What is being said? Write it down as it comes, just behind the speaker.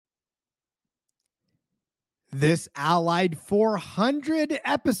This Allied 400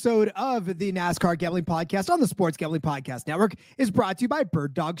 episode of the NASCAR Gambling Podcast on the Sports Gambling Podcast Network is brought to you by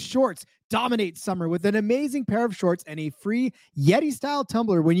Bird Dog Shorts. Dominate summer with an amazing pair of shorts and a free Yeti-style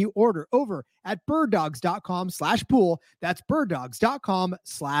tumbler when you order over at birddogs.com/pool. That's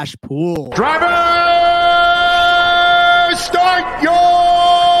birddogs.com/pool. Driver, start your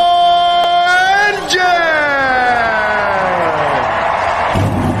engine!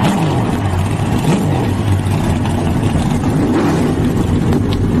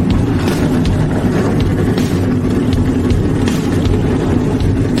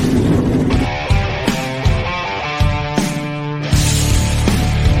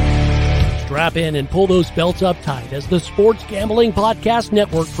 Strap in and pull those belts up tight as the Sports Gambling Podcast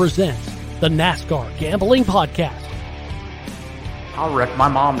Network presents the NASCAR Gambling Podcast. I'll wreck my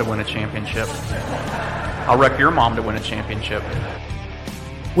mom to win a championship. I'll wreck your mom to win a championship.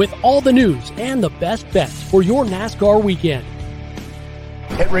 With all the news and the best bets for your NASCAR weekend.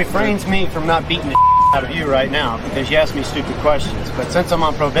 It refrains me from not beating the out of you right now because you ask me stupid questions. But since I'm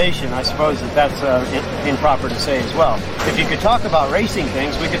on probation, I suppose that's improper to say as well. If you could talk about racing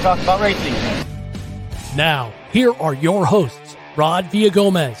things, we could talk about racing things. Now, here are your hosts, Rod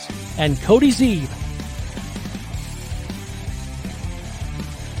Villagomez and Cody Zeeb.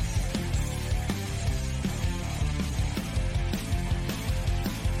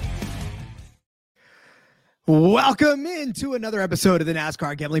 Welcome into another episode of the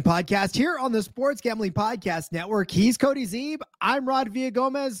NASCAR Gambling Podcast here on the Sports Gambling Podcast Network. He's Cody Zeeb. I'm Rod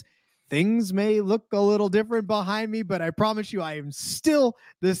Villagomez. Things may look a little different behind me, but I promise you I am still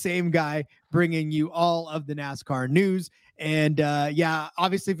the same guy bringing you all of the NASCAR news. And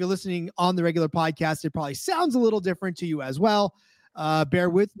obviously, if you're listening on the regular podcast, it probably sounds a little different to you as well. Bear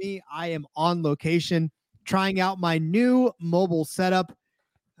with me. I am on location trying out my new mobile setup.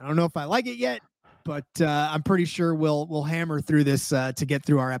 I don't know if I like it yet, but I'm pretty sure we'll hammer through this to get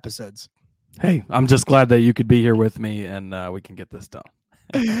through our episodes. Hey, I'm just glad that you could be here with me and we can get this done.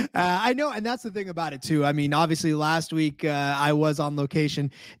 I know, and that's the thing about it too. I mean, obviously last week I was on location,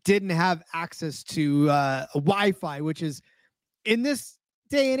 didn't have access to Wi-Fi, which is in this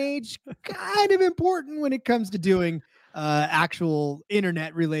day and age kind of important when it comes to doing actual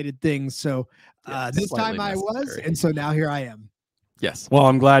internet related things. So this time I was, and so now here I am. Yes. Well,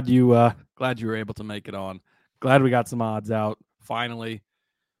 I'm glad you were able to make it on. Glad we got some odds out finally.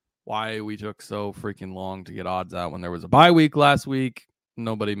 Why we took so freaking long to get odds out when there was a bye week last week,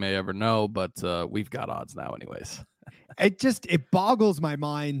 nobody may ever know, but we've got odds now anyways. It boggles my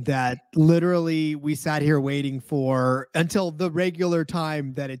mind that literally we sat here waiting for until the regular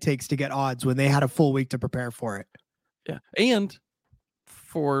time that it takes to get odds when they had a full week to prepare for it. Yeah. And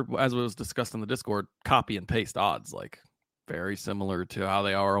for, as was discussed in the Discord, copy and paste odds, like very similar to how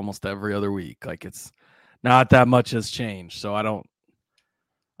they are almost every other week. Like it's not that much has changed. So I don't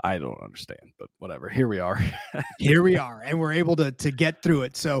understand, but whatever. Here we are. Here we are, and we're able to get through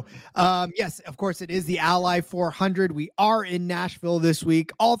it. So, yes, of course, it is the Ally 400. We are in Nashville this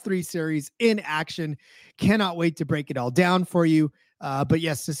week. All three series in action. Cannot wait to break it all down for you. But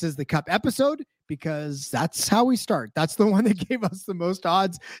yes, this is the Cup episode because that's how we start. That's the one that gave us the most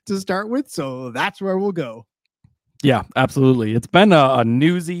odds to start with. So that's where we'll go. Yeah, absolutely. It's been a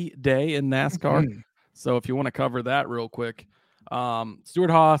newsy day in NASCAR. Mm-hmm. So if you want to cover that real quick,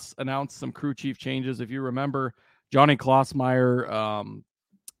 Stewart-Haas announced some crew chief changes. If you remember, Johnny Klossmeyer,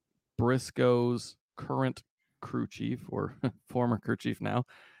 Briscoe's current crew chief or former crew chief now,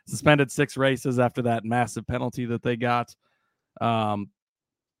 suspended 6 races after that massive penalty that they got. So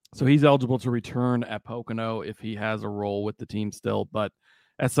he's eligible to return at Pocono if he has a role with the team still. But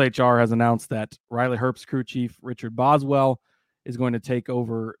SHR has announced that Riley Herbst's crew chief, Richard Boswell, is going to take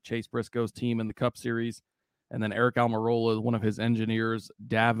over Chase Briscoe's team in the Cup Series. And then Eric Almirola, one of his engineers,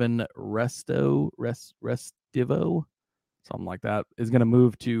 Davin Restivo, something like that, is going to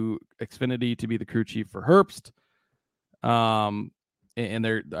move to Xfinity to be the crew chief for Herbst. And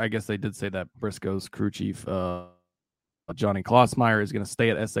I guess they did say that Briscoe's crew chief, Johnny Klossmeyer, is going to stay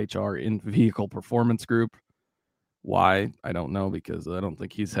at SHR in Vehicle Performance Group. Why? I don't know, because I don't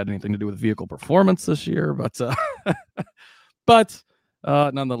think he's had anything to do with vehicle performance this year. But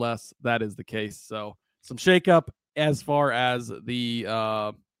nonetheless, that is the case. So some shakeup as far as the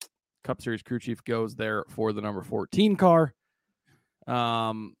Cup Series crew chief goes there for the number 14 car.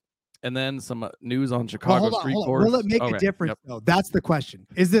 And then some news on Chicago Street Course. Will it make a difference, though? That's the question.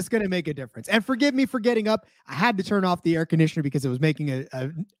 Is this going to make a difference? And forgive me for getting up. I had to turn off the air conditioner because it was making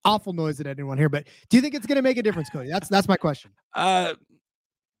an awful noise that I didn't want to hear. But do you think it's going to make a difference, Cody? That's my question. I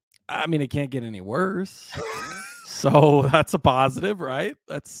mean, it can't get any worse. So that's a positive, right?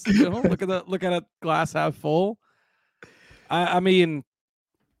 That's, look at it glass half full. I mean,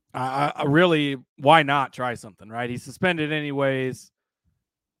 I really, why not try something, right? He's suspended anyways.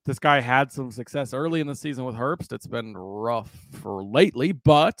 This guy had some success early in the season with Herbst. It's been rough for lately,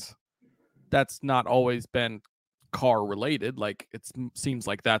 but that's not always been car related. Like, it seems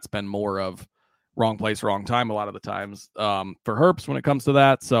like that's been more of wrong place, wrong time a lot of the times for Herbst when it comes to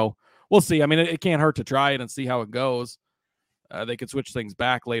that. So we'll see. I mean, it can't hurt to try it and see how it goes. They could switch things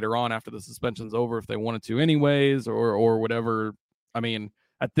back later on after the suspension's over if they wanted to anyways, or whatever. I mean,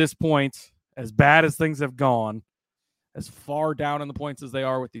 at this point, as bad as things have gone, as far down in the points as they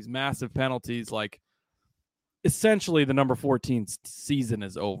are with these massive penalties, like, essentially the number 14 season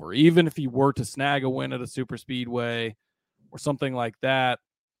is over. Even if he were to snag a win at a super speedway or something like that,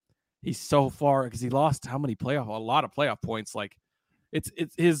 he's so far, because he lost a lot of playoff points. Like, it's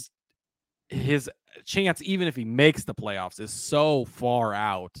his chance, even if he makes the playoffs, is so far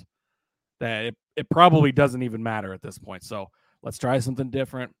out that it probably doesn't even matter at this point. So let's try something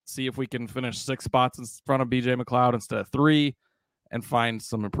different, see if we can finish 6 spots in front of BJ McLeod instead of 3 and find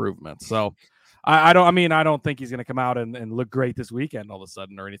some improvement. So I don't think he's going to come out and look great this weekend all of a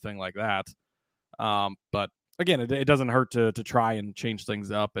sudden or anything like that. But again, it doesn't hurt to try and change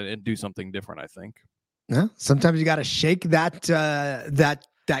things up and do something different, I think. Yeah, sometimes you got to shake that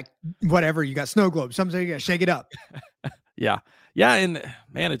whatever, you got snow globe. Sometimes you got to shake it up. Yeah. And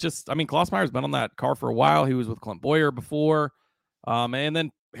man, Klossmeyer's been on that car for a while. He was with Clint Boyer before. And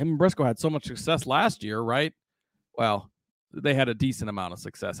then him and Briscoe had so much success last year, right? Well, they had a decent amount of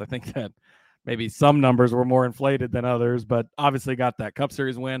success. I think that maybe some numbers were more inflated than others, but obviously got that Cup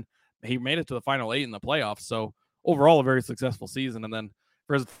Series win. He made it to the final 8 in the playoffs. So overall, a very successful season. And then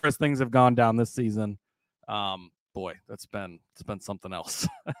as things have gone down this season, boy, it's been something else.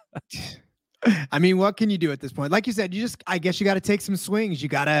 I mean, what can you do at this point? Like you said, I guess you got to take some swings. You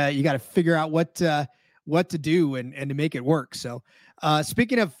gotta figure out what to do and to make it work. So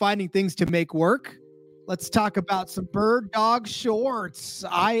speaking of finding things to make work, let's talk about some Bird Dog shorts.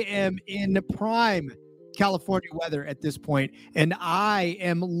 I am in prime California weather at this point, and I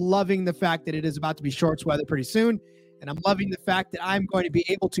am loving the fact that it is about to be shorts weather pretty soon. And I'm loving the fact that I'm going to be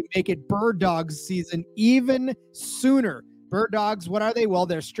able to make it Bird Dogs season even sooner. Bird Dogs, what are they? Well,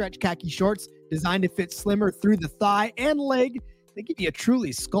 they're stretch khaki shorts designed to fit slimmer through the thigh and leg. They give you a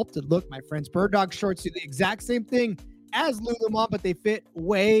truly sculpted look, my friends. Bird Dog shorts do the exact same thing as Lululemon, but they fit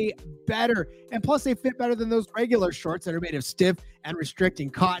way better. And plus, they fit better than those regular shorts that are made of stiff and restricting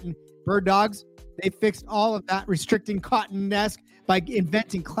cotton. Bird Dogs, they fixed all of that restricting cotton-esque by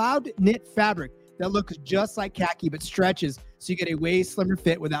inventing cloud knit fabric that looks just like khaki but stretches, so you get a way slimmer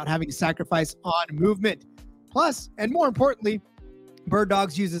fit without having to sacrifice on movement. Plus, and more importantly, Bird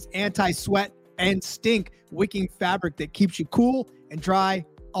Dogs uses anti-sweat and stink wicking fabric that keeps you cool and dry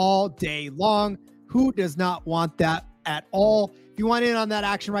all day long. Who does not want that at all? If you want in on that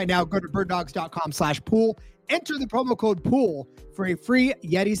action right now, go to birddogs.com/pool. Enter the promo code POOL for a free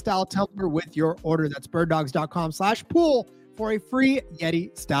Yeti-style tumbler with your order. That's birddogs.com/pool for a free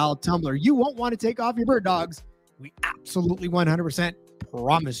Yeti-style tumbler. You won't want to take off your Bird Dogs. We absolutely 100%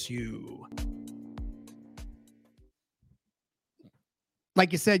 promise you.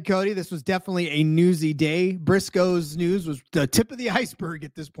 Like you said, Cody, this was definitely a newsy day. Briscoe's news was the tip of the iceberg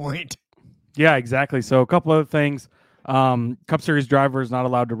at this point. Yeah, exactly. So a couple of things. Cup Series driver is not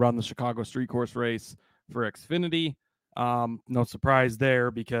allowed to run the Chicago Street Course race for Xfinity. No surprise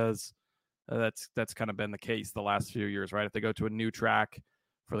there, because that's kind of been the case the last few years, right? If they go to a new track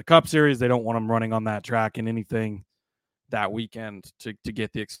for the Cup Series, they don't want them running on that track in anything that weekend to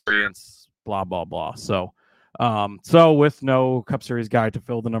get the experience, blah, blah, blah. So with no Cup Series guy to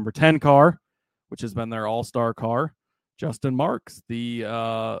fill the number 10 car, which has been their all-star car, Justin Marks, the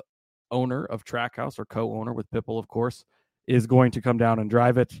owner of Trackhouse, or co-owner with Pipple, of course, is going to come down and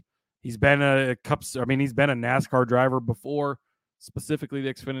drive it. He's been a NASCAR driver before, specifically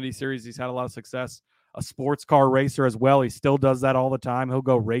the Xfinity Series. He's had a lot of success. A sports car racer as well. He still does that all the time. He'll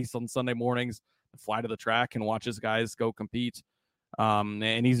go race on Sunday mornings, fly to the track, and watch his guys go compete.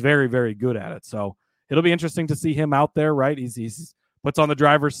 And he's very, very good at it. So it'll be interesting to see him out there, right? He's puts on the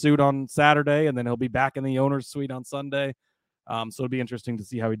driver's suit on Saturday, and then he'll be back in the owner's suite on Sunday. So it'll be interesting to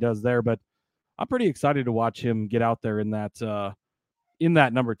see how he does there. But I'm pretty excited to watch him get out there in that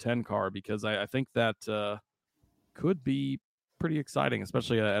number 10 car, because I think that could be pretty exciting,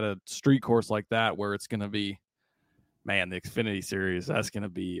 especially at a street course like that, where it's going to be, man, the Xfinity Series, that's going to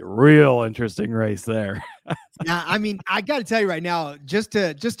be a real interesting race there. Yeah, I mean, I got to tell you right now, just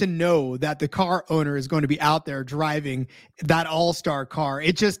to know that the car owner is going to be out there driving that all-star car,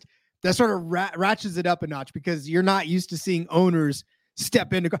 it just that sort of ratchets it up a notch because you're not used to seeing owners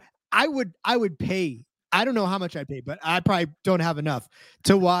step into. I would pay. I don't know how much I'd pay, but I probably don't have enough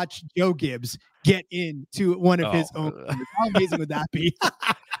to watch Joe Gibbs get into one of his own. How amazing would that be?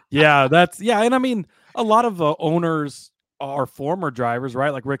 Yeah, and I mean, a lot of the owners are former drivers, right?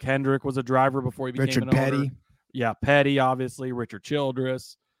 Like Rick Hendrick was a driver before he became Richard an Petty. owner. Yeah, Petty, obviously, Richard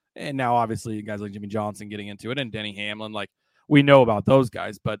Childress, and now obviously guys like Jimmy Johnson getting into it, and Denny Hamlin. Like we know about those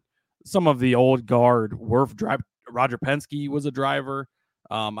guys, but some of the old guard were drive. Roger Penske was a driver.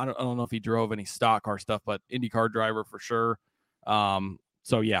 I don't know if he drove any stock car stuff, but IndyCar driver for sure.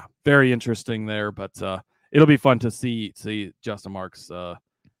 So yeah, very interesting there, but it'll be fun to see Justin Marks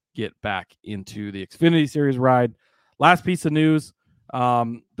get back into the Xfinity Series ride. Last piece of news,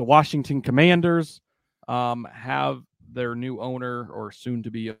 the Washington Commanders have their new owner, or soon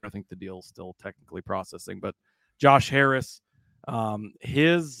to be, I think the deal's still technically processing, but Josh Harris,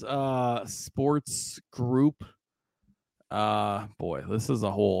 his sports group, boy, this is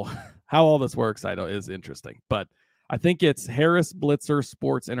a whole how all this works. I know is interesting, but I think it's Harris Blitzer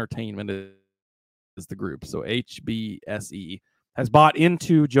Sports Entertainment is the group. So HBSE has bought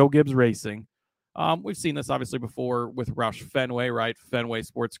into Joe Gibbs Racing. We've seen this obviously before with Roush Fenway, right? Fenway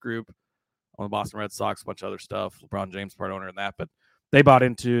Sports Group on the Boston Red Sox, a bunch of other stuff. LeBron James part owner in that, but they bought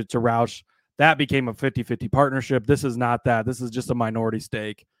into Roush. That became a 50-50 partnership. This is not that. This is just a minority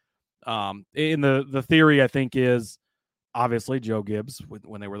stake. In the theory, I think, is obviously Joe Gibbs,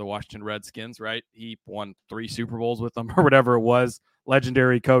 when they were the Washington Redskins, right? He won 3 Super Bowls with them or whatever it was.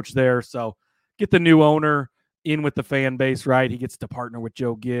 Legendary coach there. So get the new owner in with the fan base, right? He gets to partner with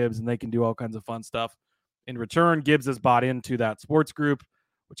Joe Gibbs and they can do all kinds of fun stuff. In return, Gibbs has bought into that sports group,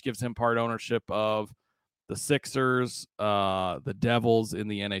 which gives him part ownership of the Sixers, the Devils in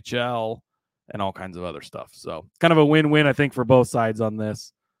the NHL, and all kinds of other stuff. So kind of a win-win, I think, for both sides on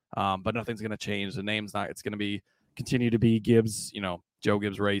this. But nothing's going to change. The name's not, it's going to continue to be Gibbs, Joe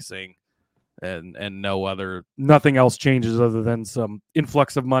Gibbs Racing, and nothing else changes other than some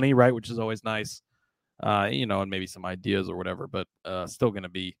influx of money, right? Which is always nice, and maybe some ideas or whatever, but still going to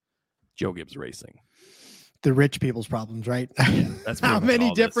be Joe Gibbs Racing. The rich people's problems, right? Yeah, that's how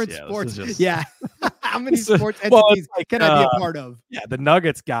many different sports. How many So, sports entities like, can I be a part of? Yeah, the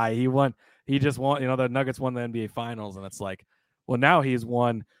Nuggets guy, he just won, the Nuggets won the NBA Finals, and it's like, well, now he's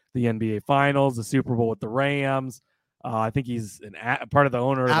won the NBA Finals, the Super Bowl with the Rams. I think he's part of the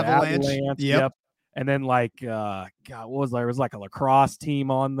owner of the Avalanche. Yep. And then God, what was there? It was like a lacrosse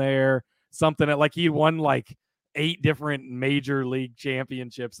team on there. Something like he won like 8 different major league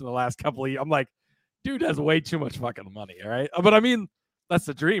championships in the last couple of years. I'm like, dude has way too much fucking money. All right. But I mean, that's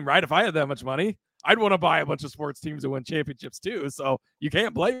the dream, right? If I had that much money, I'd want to buy a bunch of sports teams to win championships too. So you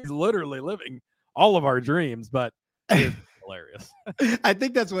can't blame. He's literally living all of our dreams, but it's hilarious. I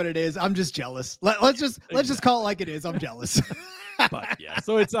think that's what it is. I'm just jealous. Let's just call it like it is. I'm jealous. But yeah,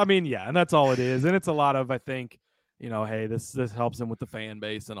 so and that's all it is. And it's a lot of, I think, hey, this helps him with the fan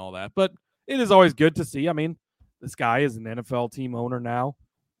base and all that. But it is always good to see. I mean, this guy is an NFL team owner now,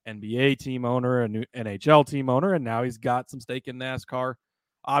 NBA team owner, a new NHL team owner, and now he's got some stake in NASCAR.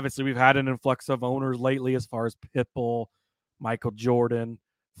 Obviously, we've had an influx of owners lately as far as Pitbull, Michael Jordan,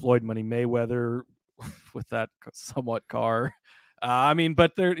 Floyd Money Mayweather with that somewhat car.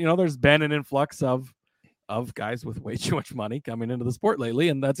 But there's been an influx of guys with way too much money coming into the sport lately,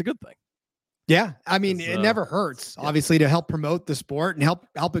 and that's a good thing. Yeah, it never hurts, obviously, to help promote the sport and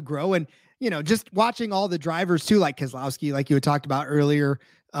help it grow. And just watching all the drivers too, like Keselowski, like you had talked about earlier,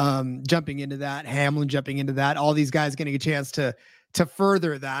 jumping into that, Hamlin jumping into that, all these guys getting a chance to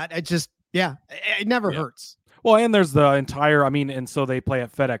further that. It just, it never hurts. Well, and there's the entire, and so they play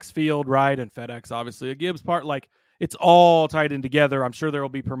at FedEx Field, right? And FedEx, obviously, a Gibbs part, like it's all tied in together. I'm sure there will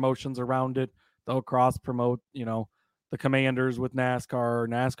be promotions around it. They'll cross promote, the Commanders with NASCAR,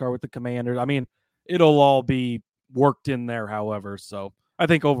 NASCAR with the Commanders. It'll all be worked in there, however. So I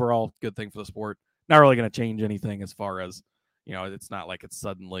think overall, good thing for the sport. Not really going to change anything as far as, it's not like it's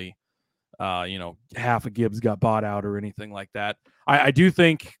suddenly, half of Gibbs got bought out or anything like that. I do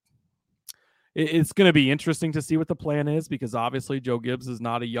think it's going to be interesting to see what the plan is, because obviously Joe Gibbs is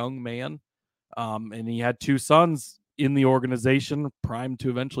not a young man. And he had 2 sons in the organization primed to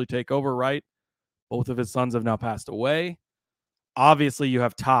eventually take over, right? Both of his sons have now passed away. Obviously you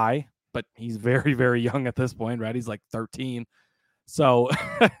have Ty, but he's very, very young at this point, right? He's like 13. So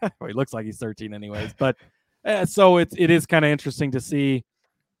well, he looks like he's 13 anyways, but so it is kind of interesting to see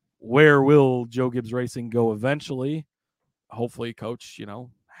where will Joe Gibbs Racing go eventually. Hopefully Coach,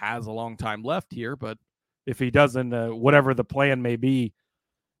 has a long time left here, but if he doesn't, whatever the plan may be,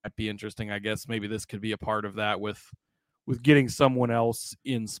 that'd be interesting. I guess maybe this could be a part of that with with getting someone else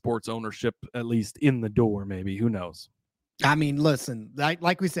in sports ownership, at least in the door, maybe. Who knows? I mean, listen,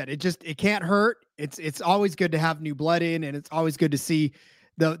 like we said, it can't hurt. It's always good to have new blood in, and it's always good to see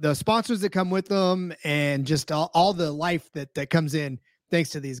the sponsors that come with them and just all the life that comes in thanks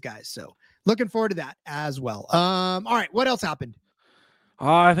to these guys. So looking forward to that as well. All right, what else happened?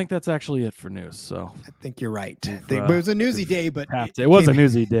 I think that's actually it for news. So I think you're right. It was a newsy day, but it was a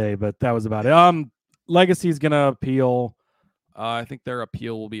newsy day, but that was about it. Legacy's gonna appeal. I think their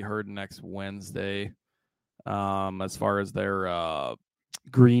appeal will be heard next Wednesday. As far as their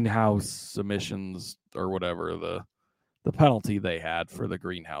greenhouse emissions or whatever the penalty they had for the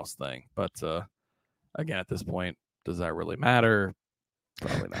greenhouse thing. But again, at this point, does that really matter?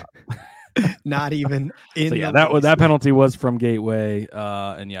 Probably not. Not even in so yeah, that penalty was from Gateway,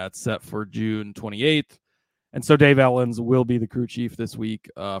 and yeah, it's set for June 28th. And so Dave Ellens will be the crew chief this week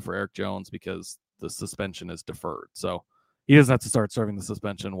for Eric Jones because the suspension is deferred. So he doesn't have to start serving the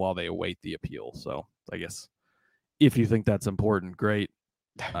suspension while they await the appeal. So I guess if you think that's important, great.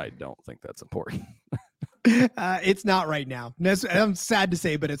 I don't think that's important. It's not right now. I'm sad to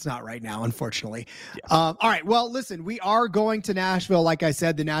say, but it's not right now, unfortunately. Yeah. All right. Well, listen, we are going to Nashville. Like I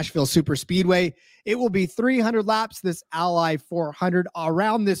said, the Nashville Super Speedway. It will be 300 laps, this Ally 400,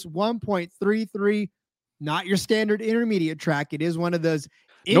 around this 1.33, not your standard intermediate track. It is one of those.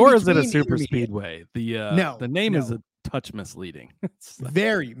 Nor is it a super speedway. The name is a touch misleading. It's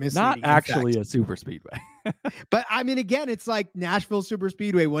very misleading. Not actually a super speedway. But I mean, again, it's like Nashville Super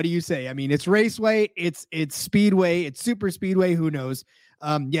Speedway. What do you say? I mean, it's raceway, it's speedway, it's super speedway. Who knows?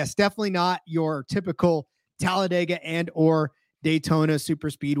 Yes, definitely not your typical Talladega and or Daytona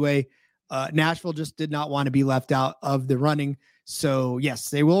Super Speedway. Nashville just did not want to be left out of the running. So yes,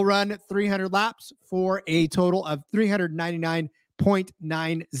 they will run 300 laps for a total of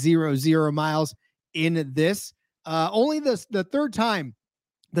 399.900 miles in this. Only the third time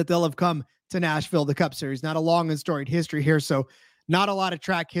that they'll have come to Nashville, the Cup Series. Not a long and storied history here, so not a lot of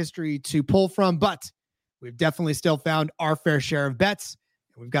track history to pull from, but we've definitely still found our fair share of bets.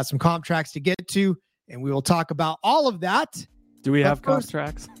 We've got some comp tracks to get to, and we will talk about all of that. Do we have comp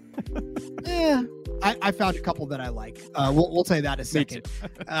tracks? Yeah, I found a couple that I like. We'll say that in a second.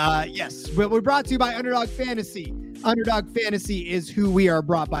 Yes, we're brought to you by Underdog Fantasy. Underdog Fantasy is who we are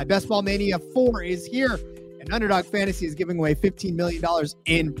brought by. Best Ball Mania 4 is here, and Underdog Fantasy is giving away $15 million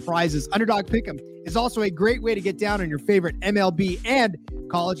in prizes. Underdog Pick'em is also a great way to get down on your favorite MLB and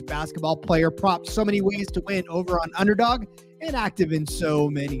college basketball player props. So many ways to win over on Underdog, and active in so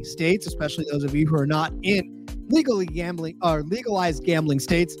many states, especially those of you who are not in legalized gambling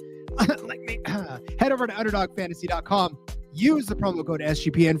states. Like me, head over to UnderdogFantasy.com. Use the promo code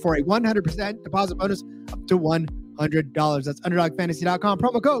SGPN for a 100% deposit bonus up to $100. That's UnderdogFantasy.com.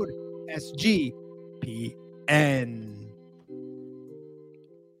 Promo code SGPN.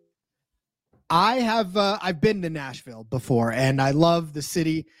 I've been to Nashville before, and I love the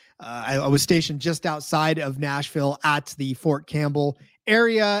city. I was stationed just outside of Nashville at the Fort Campbell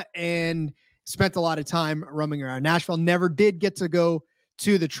area and spent a lot of time roaming around Nashville. Never did get to go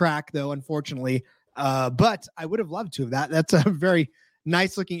to the track, though, unfortunately. But I would have loved to have that. That's a very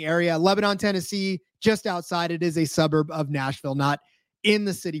nice looking area. Lebanon, Tennessee, just outside. It is a suburb of Nashville, not in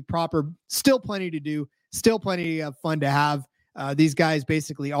the city proper. Still plenty to do. Still plenty of fun to have. These guys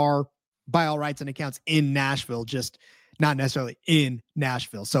basically are, by all rights and accounts, in Nashville, just not necessarily in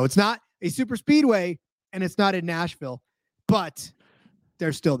Nashville. So it's not a super speedway and it's not in Nashville, but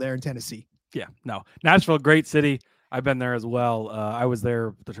they're still there in Tennessee. Yeah, no. Nashville, great city. I've been there as well. I was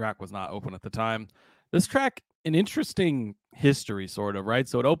there. The track was not open at the time. This track, an interesting history, sort of, right?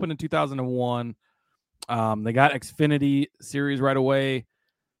 So it opened in 2001. They got Xfinity series right away.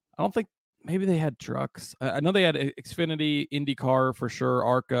 I don't think, maybe they had trucks. I know they had Xfinity, IndyCar for sure,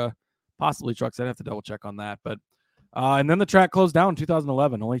 ARCA, possibly trucks. I'd have to double check on that. But and then the track closed down in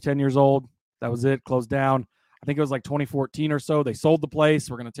 2011, only 10 years old. That was it, closed down. I think it was like 2014 or so. They sold the place.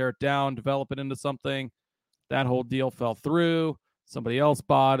 We're going to tear it down, develop it into something. That whole deal fell through. Somebody else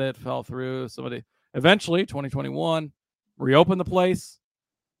bought it, fell through. Eventually, 2021, reopened the place,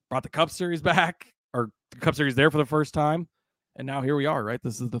 brought the Cup Series back, or the Cup Series there for the first time. And now here we are, right?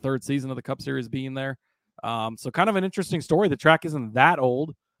 This is the third season of the Cup Series being there. So kind of an interesting story. The track isn't that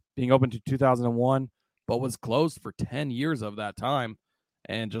old, being opened to 2001, but was closed for 10 years of that time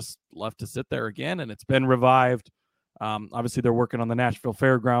and just left to sit there again. And it's been revived. Obviously, they're working on the Nashville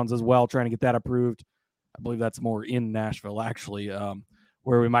Fairgrounds as well, trying to get that approved. I believe that's more in Nashville, actually,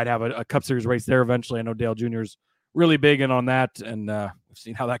 where we might have a Cup Series race there eventually. I know Dale Jr.'s really big in on that, and we've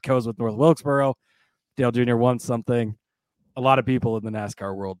seen how that goes with North Wilkesboro. Dale Jr. won something. a lot of people in the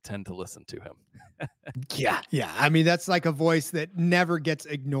NASCAR world tend to listen to him. Yeah. I mean, that's like a voice that never gets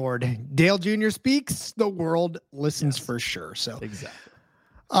ignored. Dale Jr. speaks, the world listens for sure. So exactly.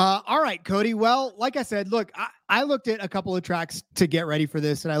 All right, Cody. Well, like I said, look, I looked at a couple of tracks to get ready for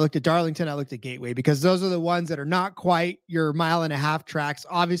this, and I looked at Darlington, I looked at Gateway, because those are the ones that are not quite your 1.5 mile tracks.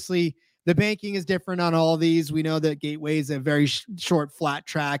 Obviously, the banking is different on all of these. We know that Gateway is a very short, flat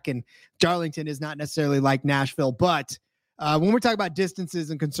track, and Darlington is not necessarily like Nashville. But when we're talking about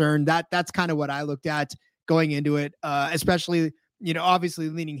distances and concern, that's kind of what I looked at going into it, especially, obviously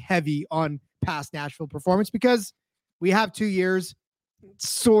leaning heavy on past Nashville performance, because we have 2 years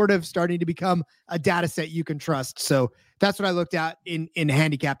sort of starting to become a data set you can trust. So that's what I looked at in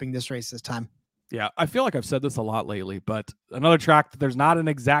handicapping this race this time. Yeah, I feel like I've said this a lot lately, but another track that there's not an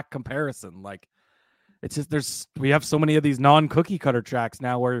exact comparison. Like, it's just we have so many of these non-cookie cutter tracks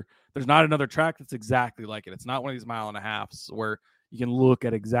now where there's not another track that's exactly like it. It's not one of these 1.5 miles where you can look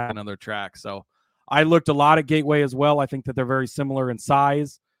at exactly another track. So I looked a lot at Gateway as well. I think that they're very similar in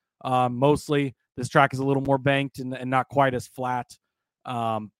size. Mostly this track is a little more banked and not quite as flat.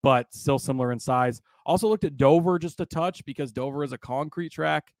 But still similar in size. Also looked at Dover just a touch, because Dover is a concrete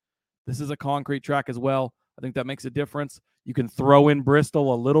track. This is a concrete track as well. I think that makes a difference. You can throw in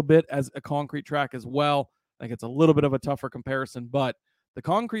Bristol a little bit as a concrete track as well. I think it's a little bit of a tougher comparison, but the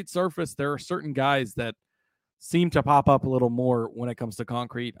concrete surface, there are certain guys that seem to pop up a little more when it comes to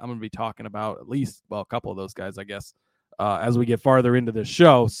concrete. I'm going to be talking about at least, a couple of those guys, I guess, as we get farther into this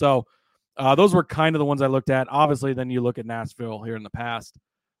show. So those were kind of the ones I looked at. Obviously, then you look at Nashville here in the past,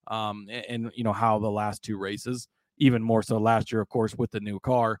 and how the last 2 races, even more so last year, of course, with the new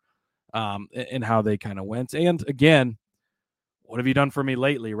car, and how they kind of went. And again, what have you done for me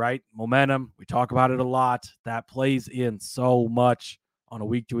lately, right? Momentum. We talk about it a lot. That plays in so much on a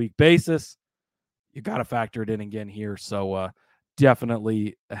week-to-week basis. You got to factor it in again here. So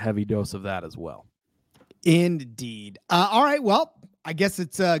definitely a heavy dose of that as well. Indeed. All right. Well, I guess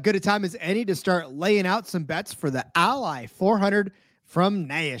it's good a time as any to start laying out some bets for the Ally 400 from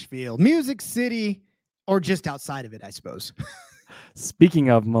Nashville, Music City, or just outside of it, I suppose. Speaking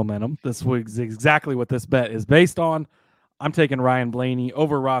of momentum, this was exactly what this bet is based on. I'm taking Ryan Blaney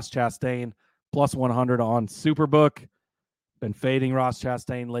over Ross Chastain, plus 100 on Superbook. Been fading Ross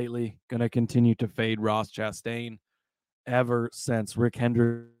Chastain lately. Going to continue to fade Ross Chastain ever since Rick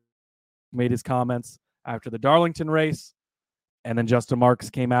Hendrick made his comments after the Darlington race. And then Justin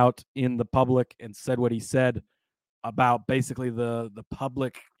Marks came out in the public and said what he said about basically the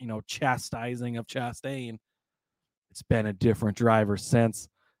public, chastising of Chastain. It's been a different driver since.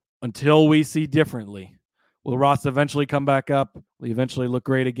 Until we see differently. Will Ross eventually come back up? Will he eventually look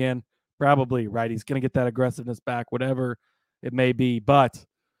great again? Probably, right? He's going to get that aggressiveness back, whatever it may be. But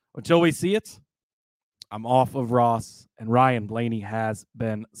until we see it, I'm off of Ross, and Ryan Blaney has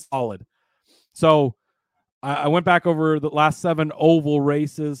been solid. So I went back over the last 7 oval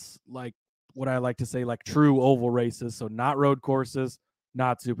races, like what I like to say, like true oval races. So not road courses,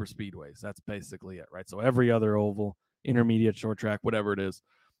 not super speedways. That's basically it, right? So every other oval, intermediate, short track, whatever it is.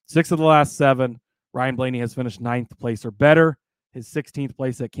 6 of the last 7, Ryan Blaney has finished 9th place or better. His 16th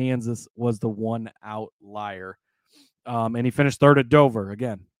place at Kansas was the one outlier. And he finished 3rd at Dover.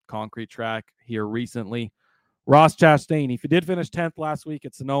 Again, concrete track here recently. Ross Chastain, if he did finish 10th last week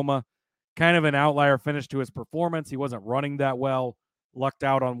at Sonoma, kind of an outlier finish to his performance. He wasn't running that well. Lucked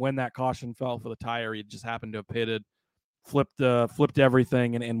out on when that caution fell for the tire. He just happened to have pitted, flipped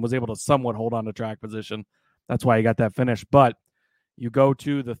everything, and was able to somewhat hold on to track position. That's why he got that finish. But you go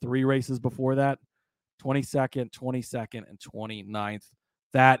to the 3 races before that, 22nd, 22nd, and 29th.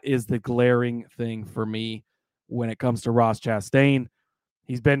 That is the glaring thing for me when it comes to Ross Chastain.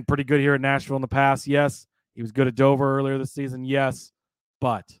 He's been pretty good here in Nashville in the past. Yes. He was good at Dover earlier this season. Yes.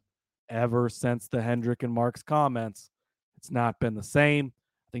 But ever since the Hendrick and Marks comments, it's not been the same.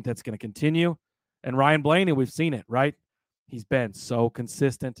 I think that's going to continue. And Ryan Blaney, we've seen it, right? He's been so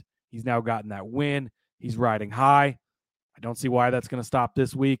consistent. He's now gotten that win. He's riding high. I don't see why that's going to stop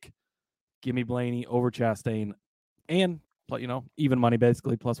this week. Give me Blaney over Chastain and, even money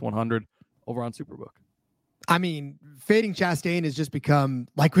basically, plus 100 over on Superbook. I mean, fading Chastain has just become,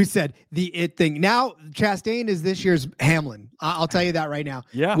 like we said, the it thing. Now, Chastain is this year's Hamlin. I'll tell you that right now.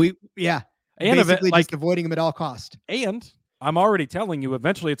 Yeah. And basically just avoiding him at all cost. And I'm already telling you,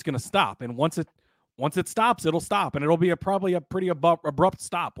 eventually it's going to stop. And once it stops, it'll stop. And it'll be probably a pretty abrupt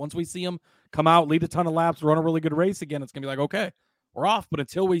stop. Once we see him come out, lead a ton of laps, run a really good race again, it's going to be like, okay, we're off. But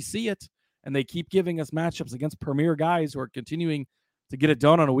until we see it, and they keep giving us matchups against premier guys who are continuing to get it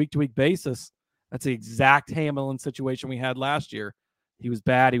done on a week-to-week basis, that's the exact Hamlin situation we had last year. He was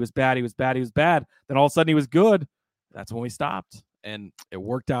bad. Then all of a sudden he was good. That's when we stopped, and it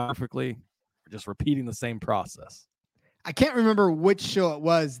worked out perfectly. We're just repeating the same process. I can't remember which show it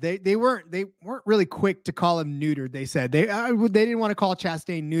was. They weren't really quick to call him neutered. They said they didn't want to call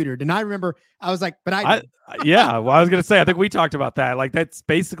Chastain neutered, and I remember I was like, but yeah. Well, I was gonna say I think we talked about that. Like that's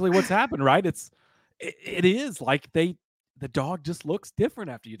basically what's happened, right? It is like the dog just looks different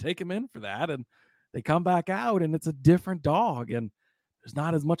after you take him in for that, and they come back out, and it's a different dog, and there's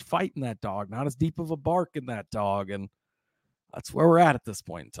not as much fight in that dog, not as deep of a bark in that dog, and that's where we're at this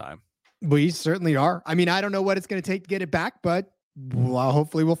point in time. We certainly are. I mean, I don't know what it's going to take to get it back, but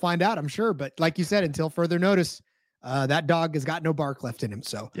hopefully we'll find out, I'm sure. But like you said, until further notice, that dog has got no bark left in him.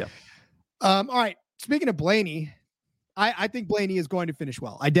 So, yeah. All right. Speaking of Blaney, I think Blaney is going to finish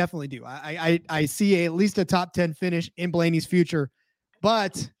well. I definitely do. I see at least a top 10 finish in Blaney's future,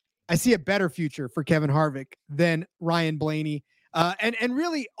 but I see a better future for Kevin Harvick than Ryan Blaney. And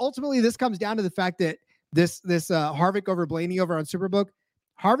really, ultimately, this comes down to the fact that this Harvick over Blaney over on Superbook,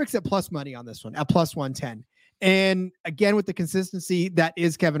 Harvick's at plus money on this one, at plus 110. And again, with the consistency that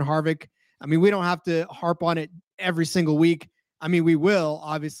is Kevin Harvick, I mean, we don't have to harp on it every single week. I mean, we will,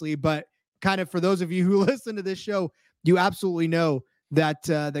 obviously, but kind of for those of you who listen to this show, you absolutely know that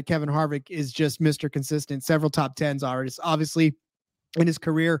that Kevin Harvick is just Mr. Consistent. Several top 10s already, obviously, in his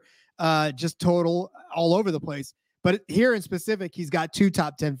career, just total all over the place. But here in specific, he's got 2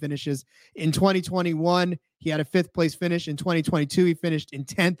 top 10 finishes. In 2021, he had a 5th place finish. In 2022, he finished in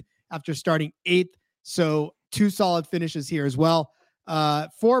 10th after starting 8th. So 2 solid finishes here as well.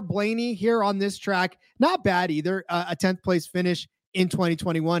 For Blaney here on this track, not bad either. A 10th place finish in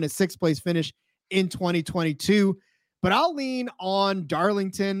 2021, a 6th place finish in 2022. But I'll lean on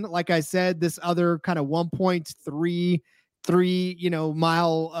Darlington. Like I said, this other kind of 1.33,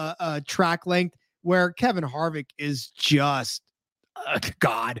 mile track length, where Kevin Harvick is just a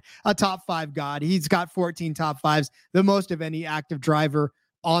god, a top 5 god. He's got 14 top 5s, the most of any active driver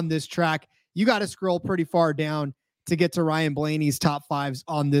on this track. You got to scroll pretty far down to get to Ryan Blaney's top 5s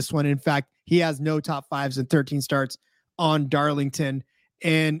on this one. In fact, he has no top 5s and 13 starts on Darlington.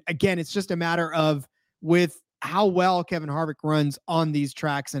 And again, it's just a matter of with how well Kevin Harvick runs on these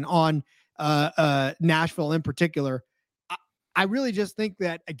tracks and on Nashville in particular. I really just think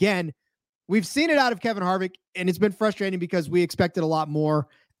that, again, we've seen it out of Kevin Harvick, and it's been frustrating because we expected a lot more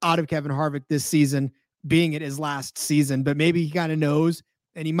out of Kevin Harvick this season, being it his last season. But maybe he kind of knows,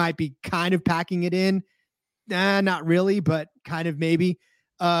 and he might be kind of packing it in. Not really, but kind of maybe.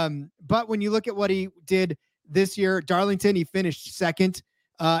 But when you look at what he did this year, Darlington, he finished 2nd,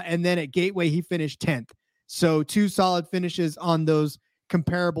 and then at Gateway, he finished 10th. So 2 solid finishes on those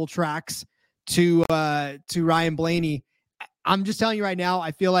comparable tracks to Ryan Blaney. I'm just telling you right now,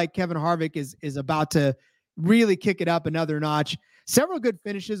 I feel like Kevin Harvick is about to really kick it up another notch. Several good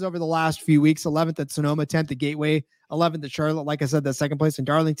finishes over the last few weeks. 11th at Sonoma, 10th at Gateway, 11th at Charlotte. Like I said, that 2nd place in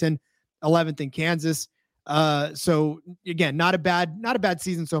Darlington, 11th in Kansas. So again, not a bad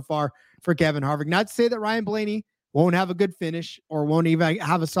season so far for Kevin Harvick. Not to say that Ryan Blaney won't have a good finish or won't even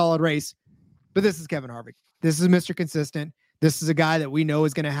have a solid race, but this is Kevin Harvick. This is Mr. Consistent. This is a guy that we know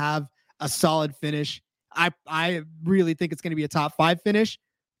is going to have a solid finish. I really think it's going to be a top 5 finish.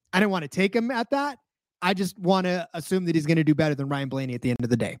 I didn't want to take him at that. I just want to assume that he's going to do better than Ryan Blaney at the end of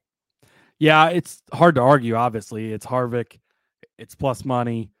the day. Yeah, it's hard to argue, obviously. It's Harvick. It's plus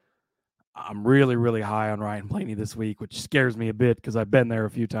money. I'm really, really high on Ryan Blaney this week, which scares me a bit because I've been there a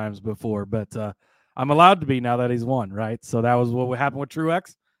few times before. But I'm allowed to be now that he's won, right? So that was what happened with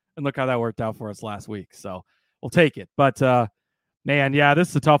Truex. And look how that worked out for us last week. So we'll take it. But man, yeah, this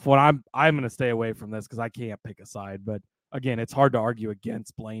is a tough one. I'm going to stay away from this because I can't pick a side. But again, it's hard to argue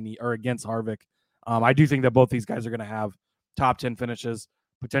against Blaney or against Harvick. I do think that both these guys are going to have top 10 finishes,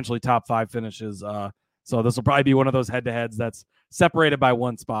 potentially top 5 finishes. So this will probably be one of those head-to-heads that's separated by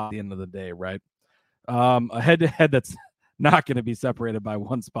 1 spot at the end of the day, right? A head-to-head that's not going to be separated by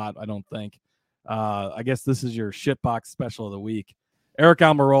 1 spot, I don't think. I guess this is your shitbox special of the week. Eric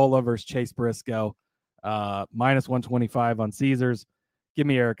Almirola versus Chase Briscoe. Minus 125 on Caesars. Give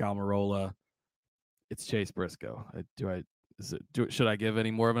me Eric Almirola. It's Chase Briscoe. Should I give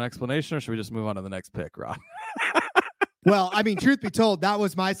any more of an explanation, or should we just move on to the next pick, Rob? Well, I mean, truth be told, that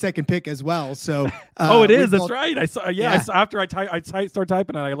was my second pick as well. So, it is. That's right. I saw. Yeah. I saw, after I start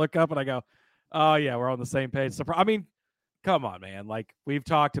typing and I look up and I go, oh yeah, we're on the same page. So, I mean, come on, man. Like we've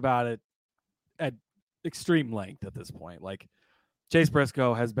talked about it at extreme length at this point. Like Chase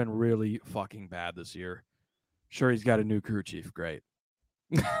Briscoe has been really fucking bad this year. Sure, he's got a new crew chief. Great.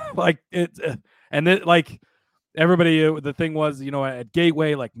 Like it's and then like everybody. The thing was, at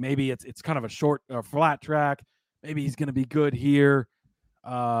Gateway, like maybe it's kind of a short, flat track. Maybe he's going to be good here.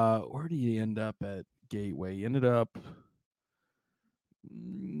 Where did he end up at Gateway? He ended up.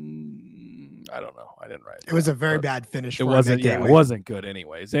 I don't know. I didn't write it. It was a very bad finish. It wasn't. Yeah, it wasn't good,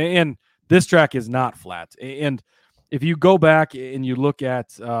 anyways. And this track is not flat. And if you go back and you look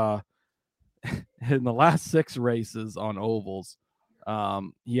at in the last 6 races on ovals,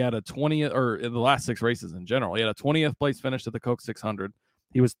 he had a 20th, or in the last 6 races in general, he had a 20th place finish at the Coke 600.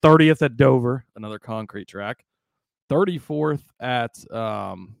 He was 30th at Dover, another concrete track. 34th at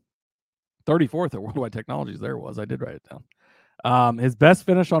Worldwide Technologies. There it was. I did write it down. His best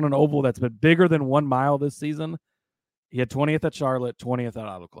finish on an oval that's been bigger than 1 mile this season, he had 20th at Charlotte, 20th at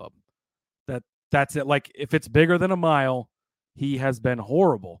Auto Club. That's it. Like, if it's bigger than a mile, he has been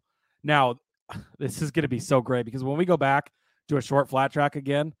horrible. Now, this is going to be so great because when we go back to a short flat track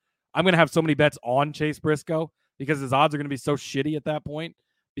again, I'm going to have so many bets on Chase Briscoe because his odds are going to be so shitty at that point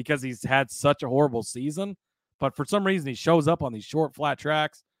because he's had such a horrible season. But for some reason, he shows up on these short flat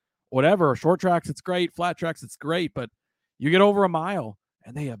tracks. Whatever, short tracks, it's great. Flat tracks, it's great. But you get over a mile,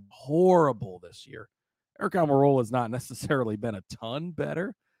 and they have horrible this year. Eric Almirola has not necessarily been a ton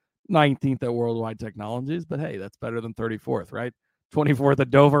better. 19th at Worldwide Technologies, but hey, that's better than 34th, right? 24th at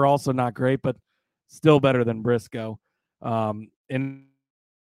Dover, also not great, but still better than Briscoe. And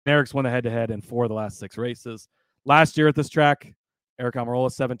Eric's won the head-to-head in 4 of the last 6 races. Last year at this track, Eric Almirola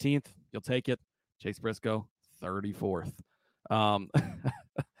 17th. You'll take it. Chase Briscoe 34th.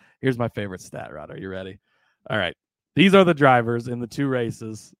 Here's my favorite stat, Rod. Are you ready? All right. These are the drivers in the 2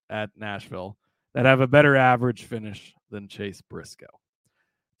 races at Nashville that have a better average finish than Chase Briscoe.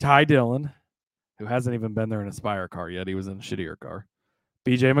 Ty Dillon, who hasn't even been there in a Spire car yet. He was in a shittier car.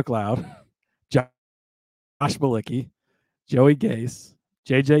 BJ McLeod, Josh Bilicki, Joey Gase,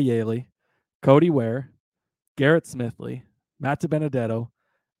 JJ Yaley, Cody Ware, Garrett Smithley, Matt DiBenedetto,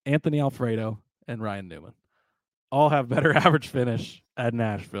 Anthony Alfredo, and Ryan Newman. All have better average finish at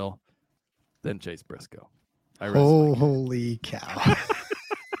Nashville than Chase Briscoe. Holy cow.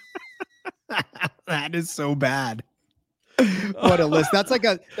 That is so bad. What a list. That's like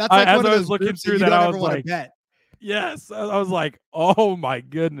one of those looking through that, I was like, bet. Yes. I was like, oh my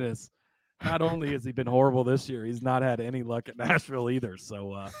goodness. Not only has he been horrible this year, he's not had any luck at Nashville either.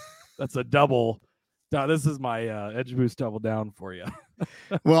 So that's a double. This is my Edge Boost double down for you.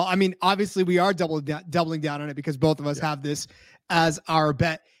 Well, I mean, obviously we are doubling down on it because both of us have this as our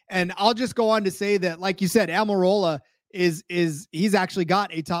bet. And I'll just go on to say that, like you said, Almirola he's actually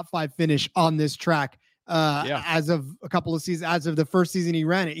got a top 5 finish on this track. As of a couple of seasons, as of the first season he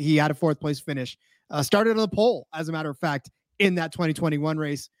ran it, he had a 4th place finish. Started on the pole, as a matter of fact, in that 2021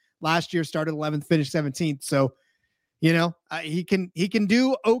 race. Last year started 11th, finished 17th. So, he can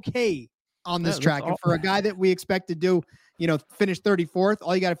do okay on this track. And for a guy that we expect to do, finish 34th,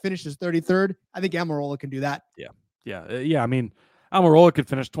 all you got to finish is 33rd. I think Almirola can do that. Yeah. I mean, Almirola could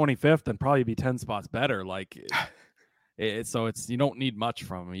finish 25th and probably be 10 spots better. Like, you don't need much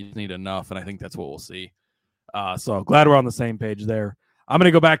from him. You just need enough. And I think that's what we'll see. So glad we're on the same page there. I'm going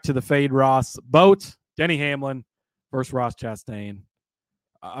to go back to the Fade Ross boat. Denny Hamlin versus Ross Chastain.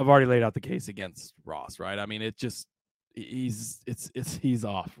 I've already laid out the case against Ross, right? I mean, he's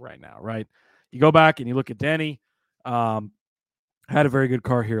off right now, right? You go back and you look at Denny. Had a very good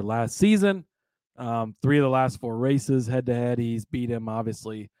car here last season. 3 of the last 4 races head to head, he's beat him.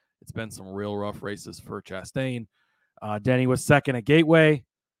 Obviously, it's been some real rough races for Chastain. Denny was 2nd at Gateway,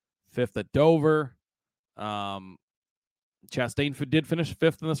 5th at Dover. Chastain did finish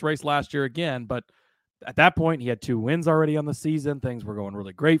 5th in this race last year again, but at that point, he had 2 wins already on the season. Things were going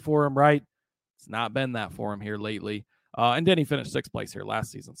really great for him, right? It's not been that for him here lately. And Denny finished 6th place here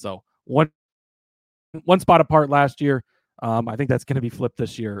last season. So one spot apart last year. I think that's going to be flipped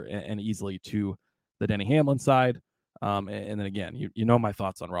this year and easily to the Denny Hamlin side. And then again, you know my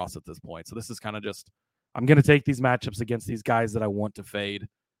thoughts on Ross at this point. So this is kind of just, I'm going to take these matchups against these guys that I want to fade.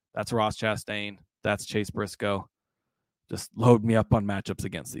 That's Ross Chastain. That's Chase Briscoe. Just load me up on matchups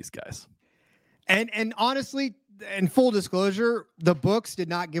against these guys. And honestly, in full disclosure, the books did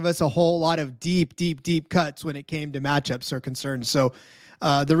not give us a whole lot of deep cuts when it came to matchups are concerned. So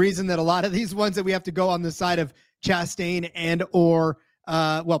the reason that a lot of these ones that we have to go on the side of Chastain and or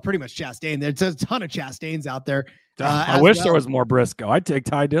pretty much Chastain. There's a ton of Chastains out there. I wish there was more Briscoe. I'd take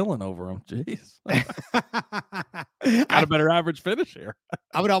Ty Dillon over him. Jeez. Got a better average finish here.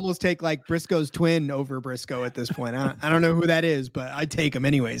 I would almost take like Briscoe's twin over Briscoe at this point. I don't know who that is, but I'd take him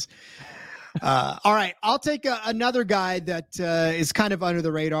anyways. All right. I'll take another guy that is kind of under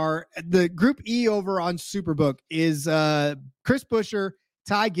the radar. The Group E over on Superbook is Chris Buescher,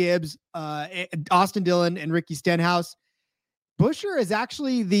 Ty Gibbs, Austin Dillon, and Ricky Stenhouse. Buescher is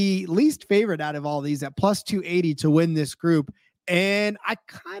actually the least favorite out of all these at plus 280 to win this group. And I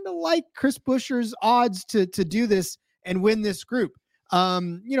kind of like Chris Buescher's odds to do this and win this group.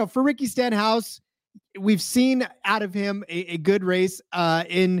 For Ricky Stenhouse, we've seen out of him a good race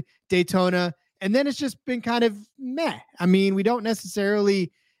in Daytona, and then it's just been kind of meh. I mean, we don't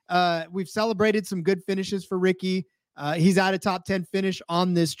necessarily we've celebrated some good finishes for Ricky. He's at a top 10 finish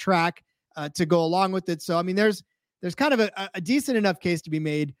on this track to go along with it. So, I mean, there's kind of a decent enough case to be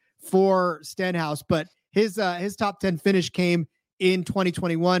made for Stenhouse, but his top 10 finish came in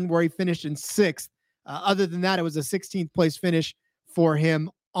 2021 where he finished in 6th. Other than that, it was a 16th place finish for him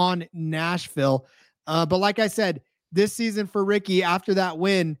on Nashville. But like I said, this season for Ricky, after that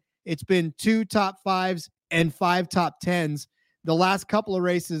win, it's been 2 top 5s and 5 top 10s. The last couple of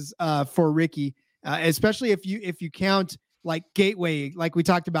races for Ricky, especially if you count like Gateway, like we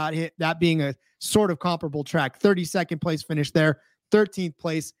talked about, that being a sort of comparable track, 32nd place finish there, 13th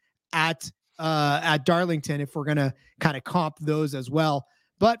place at Darlington, if we're going to kind of comp those as well.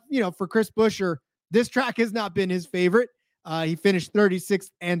 But, for Chris Buescher, this track has not been his favorite. He finished 36th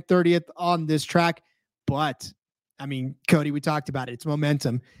and 30th on this track. But, I mean, Cody, we talked about it. It's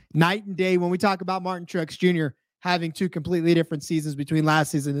momentum. Night and day when we talk about Martin Truex Jr. having 2 completely different seasons between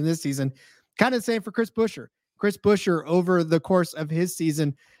last season and this season. Kind of the same for Chris Buescher. Chris Buescher, over the course of his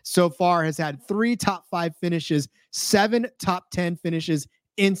season so far, has had 3 top 5 finishes, 7 top 10 finishes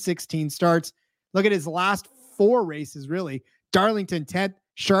in 16 starts. Look at his last 4 races, really. Darlington 10th,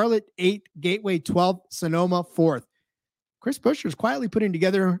 Charlotte 8th, Gateway 12th, Sonoma 4th. Chris Buescher is quietly putting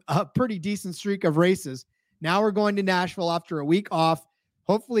together a pretty decent streak of races. Now we're going to Nashville after a week off.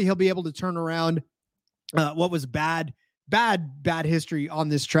 Hopefully he'll be able to turn around what was bad history on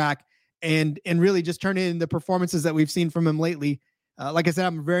this track and really just turn in the performances that we've seen from him lately. Like I said,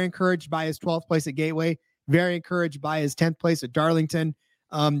 I'm very encouraged by his 12th place at Gateway, very encouraged by his 10th place at Darlington.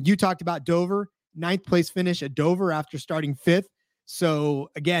 You talked about Dover, 9th place finish at Dover after starting 5th.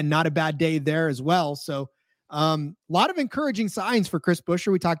 So again, not a bad day there as well. So a lot of encouraging signs for Chris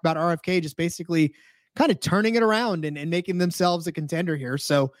Buescher. We talked about RFK just basically kind of turning it around and making themselves a contender here.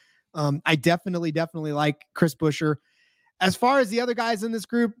 So I definitely like Chris Buescher. As far as the other guys in this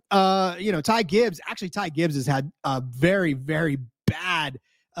group, Ty Gibbs has had a very, very bad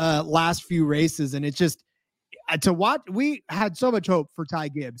last few races. And it's just to watch, we had so much hope for Ty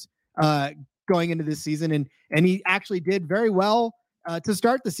Gibbs going into this season. And he actually did very well to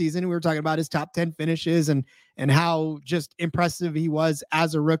start the season. We were talking about his top 10 finishes and how just impressive he was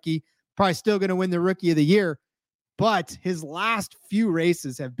as a rookie. Probably still going to win the Rookie of the Year, but his last few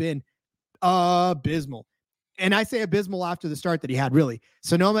races have been abysmal. And I say abysmal after the start that he had, really.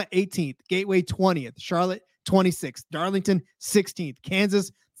 Sonoma 18th, Gateway 20th, Charlotte 26th, Darlington 16th,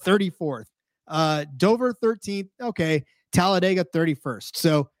 Kansas 34th, Dover 13th, okay, Talladega 31st.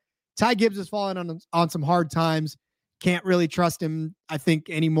 So Ty Gibbs has fallen on some hard times. Can't really trust him, I think,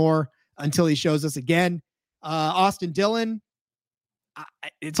 anymore until he shows us again. Austin Dillon,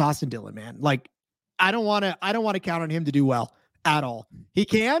 it's Austin Dillon, man. Like, I don't want to count on him to do well at all. He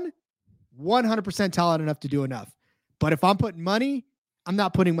can 100% talent enough to do enough. But if I'm putting money, I'm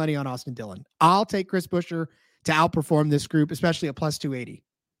not putting money on Austin Dillon. I'll take Chris Buescher to outperform this group, especially at plus 280.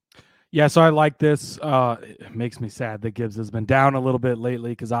 Yeah, so I like this. It makes me sad that Gibbs has been down a little bit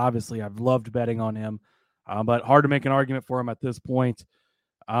lately because obviously I've loved betting on him, but hard to make an argument for him at this point.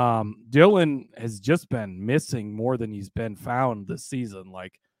 Dillon has just been missing more than he's been found this season.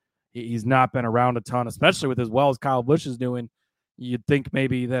 Like, he's not been around a ton, especially with as well as Kyle Busch is doing. You'd think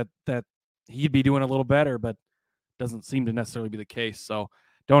maybe that he'd be doing a little better, but doesn't seem to necessarily be the case. So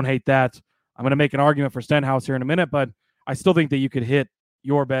don't hate that. I'm going to make an argument for Stenhouse here in a minute, but I still think that you could hit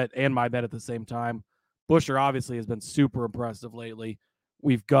your bet and my bet at the same time. Buescher obviously has been super impressive lately.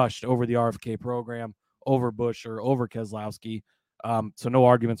 We've gushed over the RFK program, over Buescher, over Keselowski. So no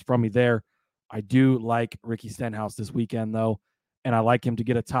arguments from me there. I do like Ricky Stenhouse this weekend, though, and I like him to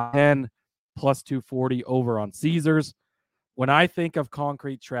get a top 10 plus 240 over on Caesars. When I think of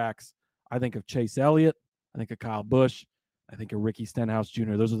concrete tracks, I think of Chase Elliott, I think of Kyle Busch, I think of Ricky Stenhouse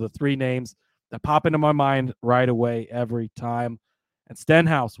Jr. Those are the 3 names that pop into my mind right away every time. And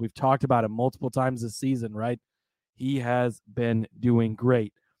Stenhouse, we've talked about him multiple times this season, right? He has been doing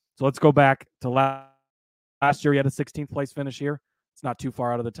great. So let's go back to last year. He had a 16th place finish here. It's not too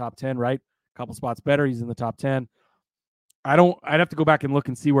far out of the top 10, right? A couple spots better. He's in the top 10. I'd have to go back and look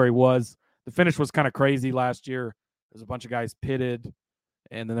and see where he was. The finish was kind of crazy last year. There's a bunch of guys pitted,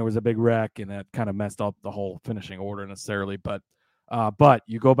 and then there was a big wreck, and that kind of messed up the whole finishing order necessarily. But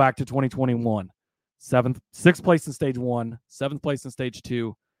you go back to 2021, 6th place in stage 1, 7th place in stage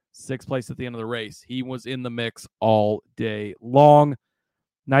 2, 6th place at the end of the race. He was in the mix all day long.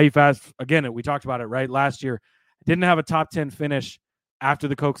 Now you fast again. We talked about it, right? Last year Didn't have a top 10 finish after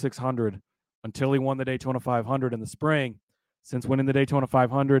the Coke 600 until he won the Daytona 500 in the spring. Since winning the Daytona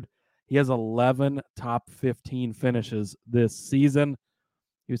 500, he has 11 top 15 finishes this season.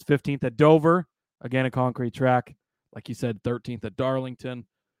 He was 15th at Dover, again, a concrete track. Like you said, 13th at Darlington.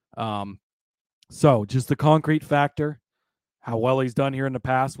 So just the concrete factor, how well he's done here in the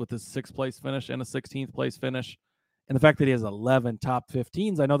past with his 6th place finish and a 16th place finish, and the fact that he has 11 top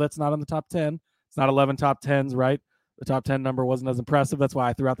 15s. I know that's not on the top 10. It's not 11 top 10s, right? The top 10 number wasn't as impressive. That's why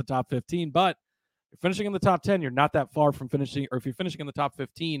I threw out the top 15. But if you're finishing in the top 10, you're not that far from finishing, or if you're finishing in the top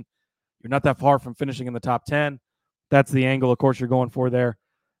 15, you're not that far from finishing in the top 10. That's the angle, of course, you're going for there.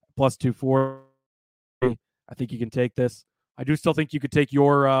 Plus 240. I think you can take this. I do still think you could take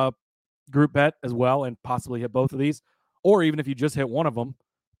your group bet as well and possibly hit both of these. Or even if you just hit one of them,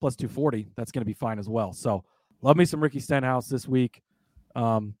 plus 240, that's going to be fine as well. So love me some Ricky Stenhouse this week.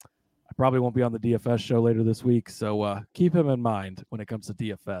 I probably won't be on the DFS show later this week, so keep him in mind when it comes to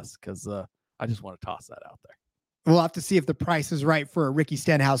DFS, because I just want to toss that out there. We'll have to see if the price is right for a Ricky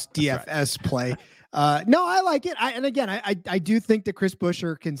Stenhouse DFS play. No, I like it. I do think that Chris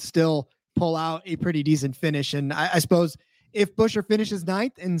Buescher can still pull out a pretty decent finish. And I suppose if Buescher finishes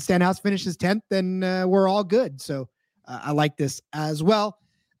 9th and Stenhouse finishes 10th, then we're all good. So I like this as well.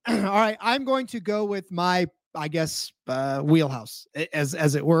 All right, I'm going to go with my, I guess, wheelhouse,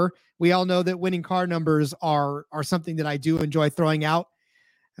 as it were. We all know that winning car numbers are something that I do enjoy throwing out.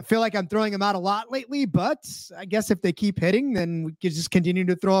 I feel like I'm throwing them out a lot lately, but I guess if they keep hitting, then we can just continue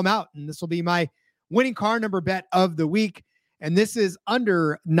to throw them out. And this will be my winning car number bet of the week. And this is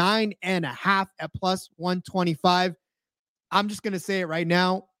under 9.5 at plus 125. I'm just going to say it right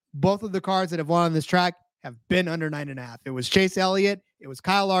now. Both of the cars that have won on this track have been under 9.5. It was Chase Elliott. It was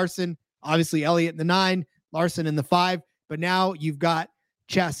Kyle Larson. Obviously, Elliott in the 9, Larson in the 5. But now you've got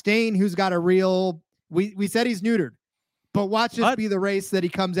Chastain, who's got a real, we said he's neutered. But watch this be the race that he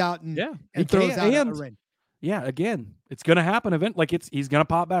comes out and throws out a ring. Yeah, again, it's going to happen. He's going to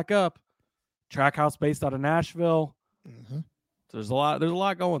pop back up. Trackhouse based out of Nashville. Mm-hmm. So there's a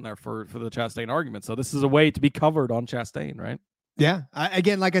lot going there for the Chastain argument. So this is a way to be covered on Chastain, right? Yeah.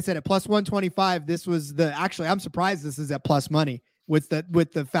 Again, like I said, at plus 125, this was actually, I'm surprised this is at plus money with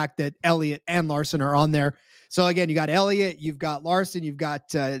the fact that Elliott and Larson are on there. So again, you got Elliott, you've got Larson, you've got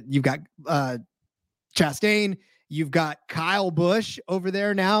Chastain, you've got Kyle Busch over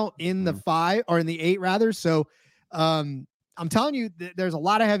there now in the 5 or in the 8 rather. So I'm telling you, there's a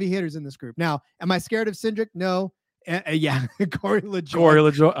lot of heavy hitters in this group. Now, am I scared of Cindric? No. Yeah, Corey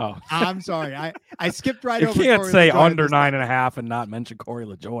LaJoie. Oh, I'm sorry. I skipped right over. You can't say under 9.5 and not mention Corey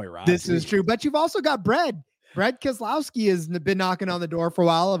LaJoie, right? This is true, but you've also got Brad Keselowski has been knocking on the door for a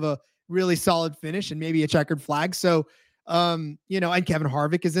while of a really solid finish and maybe a checkered flag. So, and Kevin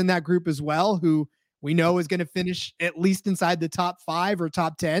Harvick is in that group as well, who we know is going to finish at least inside the top 5 or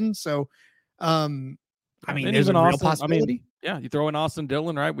top 10. So, there's a real possibility. You throw in Austin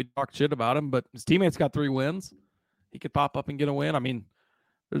Dillon, right? We talked shit about him, but his teammates got 3 wins. He could pop up and get a win. I mean,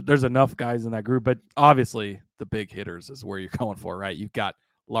 there's enough guys in that group, but obviously the big hitters is where you're going for, right? You've got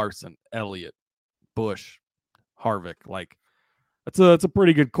Larson, Elliott, Busch, Harvick. Like, it's a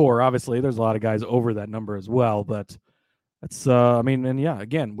pretty good core. Obviously, there's a lot of guys over that number as well, but it's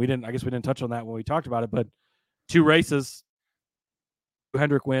again, we didn't touch on that when we talked about it, but 2 races,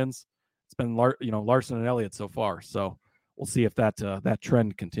 Hendrick wins. It's been Larson and Elliott so far, so we'll see if that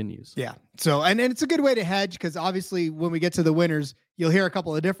trend continues. Yeah. So, and it's a good way to hedge, because obviously when we get to the winners, you'll hear a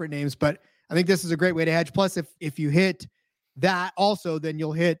couple of different names, but I think this is a great way to hedge. Plus, if you hit that also, then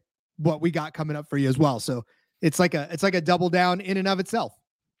you'll hit what we got coming up for you as well. So it's like a double down in and of itself.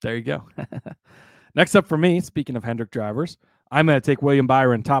 There you go. Next up for me, speaking of Hendrick drivers, I'm going to take William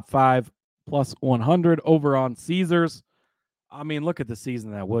Byron, top 5 plus 100 over on Caesars. I mean, look at the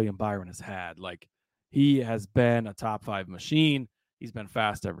season that William Byron has had. Like, he has been a top 5 machine. He's been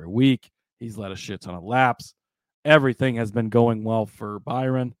fast every week. He's led a shit ton of laps. Everything has been going well for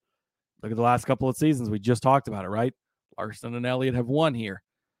Byron. Look at the last couple of seasons. We just talked about it, right? Larson and Elliott have won here.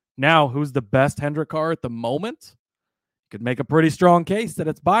 Now, who's the best Hendrick car at the moment? You could make a pretty strong case that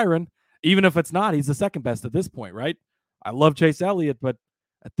it's Byron. Even if it's not, he's the second best at this point, right? I love Chase Elliott, but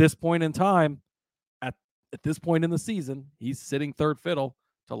at this point in time, at this point in the season, he's sitting third fiddle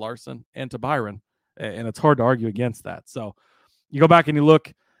to Larson and to Byron. And it's hard to argue against that. So you go back and you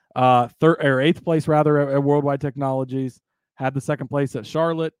look, 8th place rather at Worldwide Technologies, had the 2nd place at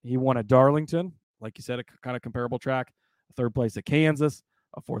Charlotte. He won at Darlington, like you said, a kind of comparable track. 3rd place at Kansas,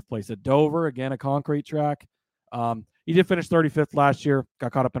 a 4th place at Dover, again a concrete track. He did finish 35th last year,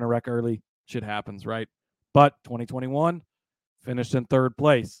 got caught up in a wreck early. Shit happens, right? But 2021 finished in 3rd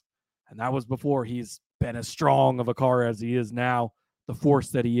place. And that was before he's been as strong of a car as he is now, the force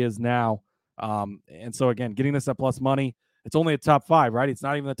that he is now. And so, again, getting this at plus money, it's only a top 5, right? It's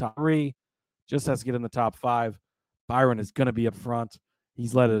not even the top 3. Just has to get in the top 5. Byron is going to be up front.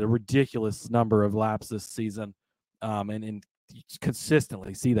 He's led a ridiculous number of laps this season. And you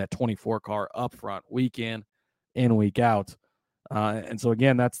consistently see that 24 car up front week in and week out. And so,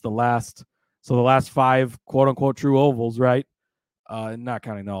 again, that's the last 5 quote unquote true ovals, right? Not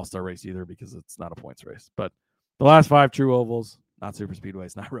counting the All-Star race either, because it's not a points race, but the last 5 true ovals, not super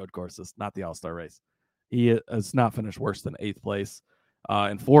speedways, not road courses, not the All-Star race. He has not finished worse than 8th place.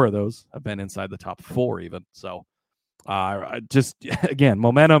 And 4 of those have been inside the top 4 even. So just, again,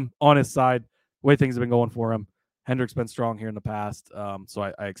 momentum on his side, the way things have been going for him. Hendrick's been strong here in the past. So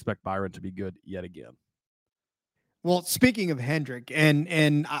I expect Byron to be good yet again. Well, speaking of Hendrick,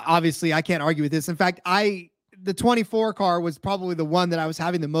 and obviously I can't argue with this. In fact, the 24 car was probably the one that I was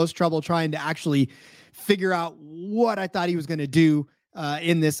having the most trouble trying to actually figure out what I thought he was going to do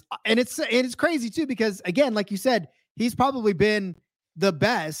in this. And it's crazy too, because again, like you said, he's probably been the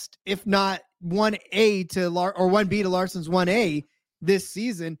best, if not 1A to or 1B to Larson's 1A this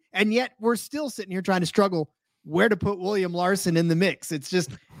season. And yet we're still sitting here trying to struggle where to put William Larson in the mix. It's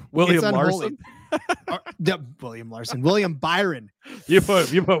just William Larson. William Byron. You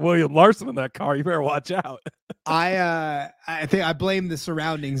put William Larson in that car, you better watch out. I think I blame the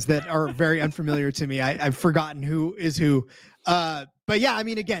surroundings that are very unfamiliar to me. I've forgotten who is who. But yeah, I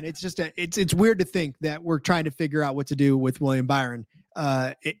mean, again, it's just it's weird to think that we're trying to figure out what to do with William Byron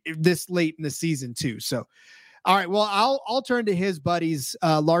this late in the season too. So, all right, well, I'll turn to his buddies,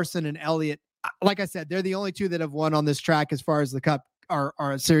 Larson and Elliott. Like I said, they're the only 2 that have won on this track as far as the Cup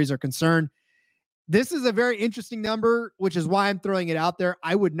our series are concerned. This is a very interesting number, which is why I'm throwing it out there.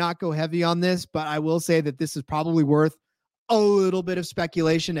 I would not go heavy on this, but I will say that this is probably worth a little bit of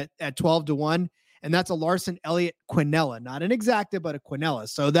speculation at 12-1. And that's a Larson Elliott Quinella, not an exacta, but a Quinella.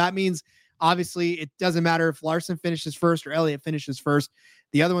 So that means obviously it doesn't matter if Larson finishes first or Elliott finishes first.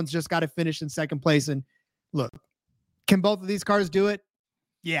 The other one's just got to finish in second place. And look, can both of these cars do it?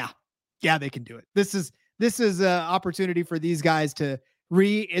 Yeah, they can do it. This is an opportunity for these guys to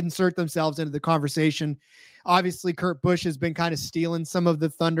reinsert themselves into the conversation. Obviously, Kurt Busch has been kind of stealing some of the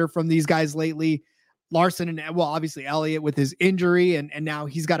thunder from these guys lately. Larson and, well, obviously Elliott with his injury, and now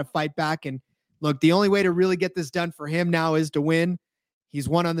he's got to fight back. And look, the only way to really get this done for him now is to win. He's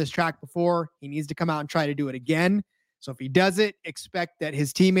won on this track before. He needs to come out and try to do it again. So if he does it, expect that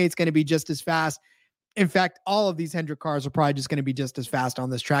his teammate's going to be just as fast. In fact, all of these Hendrick cars are probably just going to be just as fast on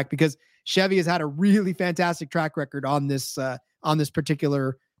this track, because Chevy has had a really fantastic track record on this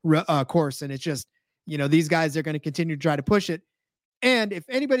particular course. And it's just, these guys are going to continue to try to push it. And if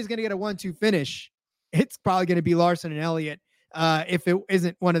anybody's going to get a 1-2 finish, it's probably going to be Larson and Elliott. If it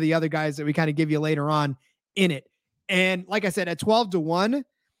isn't one of the other guys that we kind of give you later on in it. And like I said, at 12-1,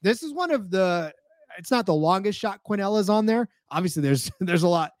 this is one of it's not the longest shot Quinella's on there. Obviously there's a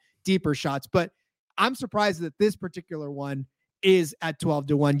lot deeper shots, but I'm surprised that this particular one is at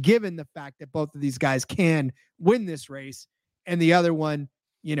 12-1, given the fact that both of these guys can win this race. And the other one,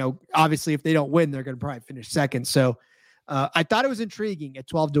 obviously if they don't win, they're going to probably finish second. So I thought it was intriguing at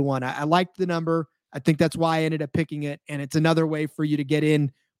 12-1. I liked the number. I think that's why I ended up picking it. And it's another way for you to get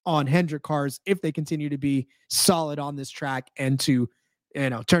in on Hendrick cars if they continue to be solid on this track and to,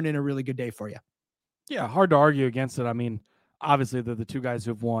 turn in a really good day for you. Yeah, hard to argue against it. I mean, obviously they're the 2 guys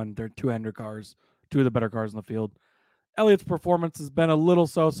who've won. They're 2 Hendrick cars, 2 of the better cars in the field. Elliott's performance has been a little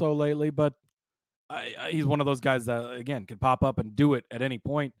so-so lately, but he's one of those guys that, again, can pop up and do it at any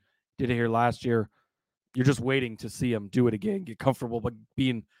point. Did it here last year. You're just waiting to see him do it again, get comfortable, but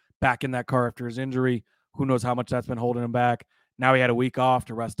being back in that car after his injury. Who knows how much that's been holding him back. Now he had a week off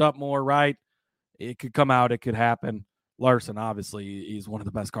to rest up more, right? It could come out. It could happen. Larson, obviously, he's one of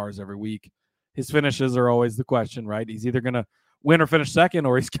the best cars every week. His finishes are always the question, right? He's either going to win or finish second,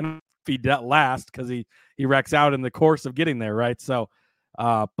 or he's going to be last because he wrecks out in the course of getting there, right? So,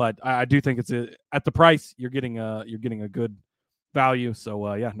 but I do think it's at the price you're getting a good value.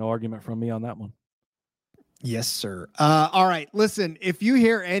 So, yeah, no argument from me on that one. Yes, sir. All right. Listen, if you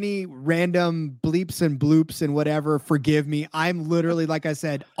hear any random bleeps and bloops and whatever, forgive me. I'm literally, like I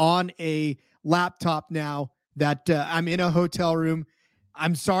said, on a laptop now that I'm in a hotel room.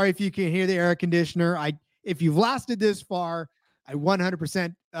 I'm sorry if you can hear the air conditioner. If you've lasted this far, I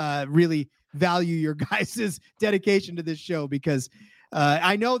 100% really value your guys' dedication to this show, because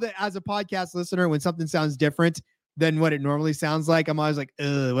I know that as a podcast listener, when something sounds different than what it normally sounds like, I'm always like,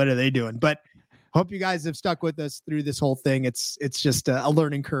 what are they doing? But hope you guys have stuck with us through this whole thing. It's just a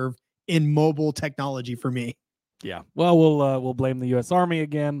learning curve in mobile technology for me. Yeah. Well, we'll blame the U.S. Army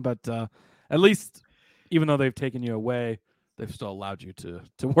again, but at least, even though they've taken you away, they've still allowed you to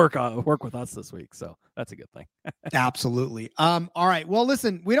work with us this week. So that's a good thing. Absolutely. All right. Well,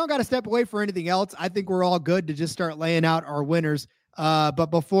 listen, we don't got to step away for anything else. I think we're all good to just start laying out our winners. But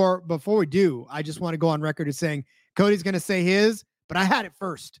before we do, I just want to go on record as saying Cody's going to say his, but I had it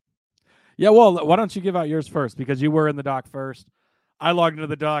first. Yeah. Well, why don't you give out yours first? Because you were in the doc first. I logged into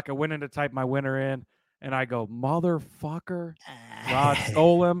the doc. I went in to type my winner in, and I go, motherfucker, Rod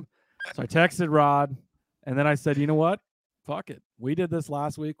stole him. So I texted Rod, and then I said, you know what? Fuck it. We did this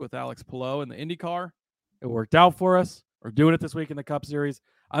last week with Alex Palou in the IndyCar. It worked out for us. We're doing it this week in the Cup Series.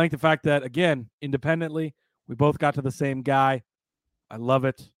 I think the fact that, again, independently, we both got to the same guy. I love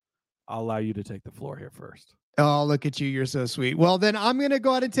it. I'll allow you to take the floor here first. Oh, look at you. You're so sweet. Well, then I'm going to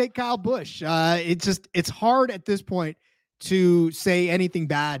go ahead and take Kyle Busch. It's hard at this point to say anything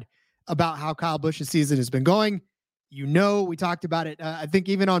bad about how Kyle Busch's season has been going. We talked about it. I think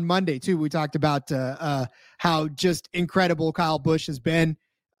even on Monday too, we talked about how just incredible Kyle Busch has been,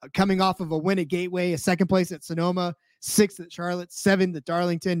 coming off of a win at Gateway, a second place at Sonoma, 6th at Charlotte, 7th at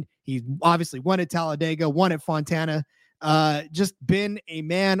Darlington. He obviously won at Talladega, won at Fontana. Just been a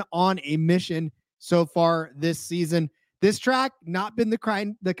man on a mission so far this season. This track not been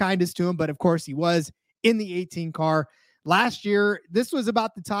the kindest to him, but of course he was in the 18 car last year. This was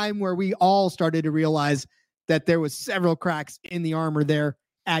about the time where we all started to realize that there was several cracks in the armor there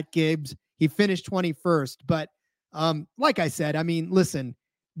at Gibbs. He finished 21st, but like I said, I mean, listen,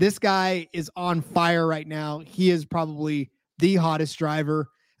 this guy is on fire right now. He is probably the hottest driver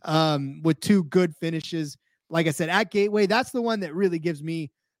with 2 good finishes. Like I said, at Gateway, that's the one that really gives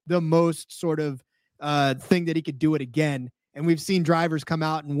me the most sort of thing that he could do it again. And we've seen drivers come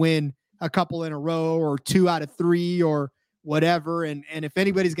out and win a couple in a row or 2 out of 3 or whatever. And if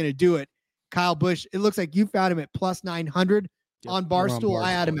anybody's going to do it, Kyle Busch, it looks like you found him at plus 900 on Barstool.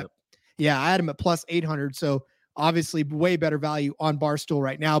 I had him at plus 800. So obviously way better value on Barstool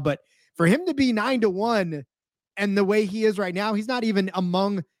right now. But for him to be 9-1 and the way he is right now, he's not even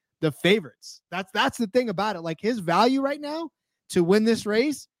among the favorites. That's the thing about it. Like his value right now to win this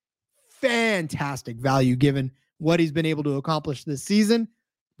race, fantastic value given what he's been able to accomplish this season,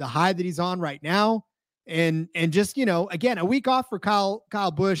 the high that he's on right now. And just, again, a week off for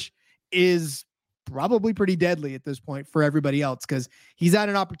Kyle Busch is probably pretty deadly at this point for everybody else, because he's had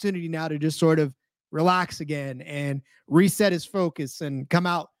an opportunity now to just sort of relax again and reset his focus and come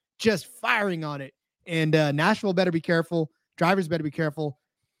out just firing on it. And Nashville better be careful. Drivers better be careful.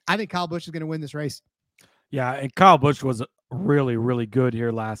 I think Kyle Busch is going to win this race. Yeah, and Kyle Busch was really, really good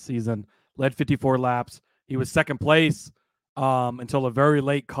here last season. Led 54 laps. He was second place until a very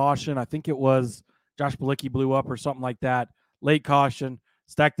late caution. I think it was Josh Bilicki blew up or something like that. Late caution,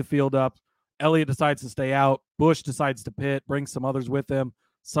 stacked the field up. Elliott decides to stay out. Busch decides to pit, bring some others with him.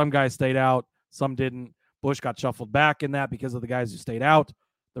 Some guys stayed out, some didn't. Busch got shuffled back in that because of the guys who stayed out.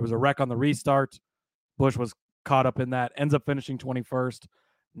 There was a wreck on the restart. Busch was caught up in that, ends up finishing 21st.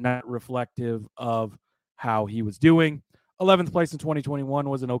 Not reflective of how he was doing. 11th place in 2021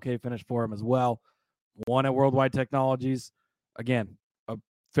 was an okay finish for him as well. Won at Worldwide Technologies. Again, a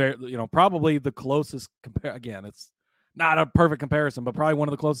fair, probably the closest again, it's not a perfect comparison, but probably one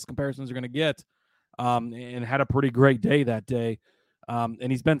of the closest comparisons you're going to get. And had a pretty great day that day. And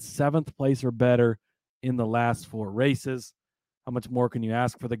he's been 7th place or better in the last 4 races. How much more can you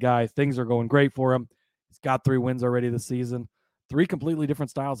ask for the guy? Things are going great for him. He's got 3 wins already this season. 3 completely different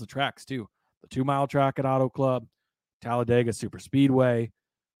styles of tracks too. The 2-mile track at Auto Club, Talladega Super Speedway,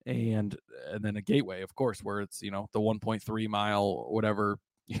 and then a Gateway, of course, where it's, the 1.3 mile or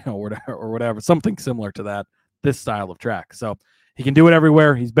whatever, something similar to that, this style of track. So he can do it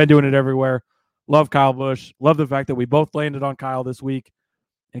everywhere. He's been doing it everywhere. Love Kyle Busch. Love the fact that we both landed on Kyle this week.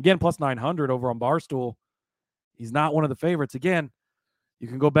 Again, plus 900 over on Barstool. He's not one of the favorites. Again, you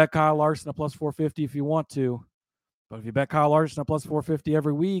can go bet Kyle Larson at plus 450 if you want to. But if you bet Kyle Larson at plus 450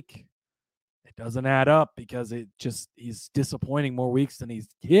 every week, it doesn't add up because he's disappointing more weeks than he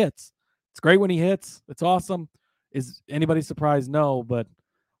hits. It's great when he hits. It's awesome. Is anybody surprised? No, but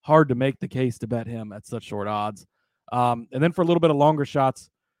hard to make the case to bet him at such short odds. And then for a little bit of longer shots,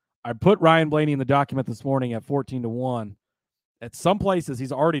 I put Ryan Blaney in the document this morning at 14-1. At some places,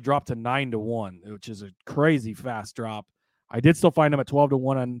 he's already dropped to 9-1, which is a crazy fast drop. I did still find him at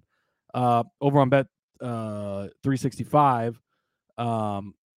 12-1 on over on Bet 365,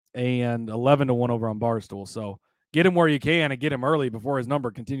 and 11-1 over on Barstool. So get him where you can and get him early before his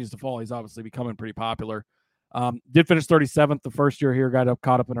number continues to fall. He's obviously becoming pretty popular. Did finish 37th the first year here, got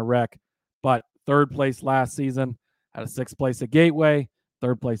caught up in a wreck, but 3rd place last season, had a 6th place at Gateway,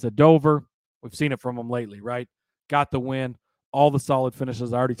 3rd place at Dover. We've seen it from him lately, right? got the win. All the solid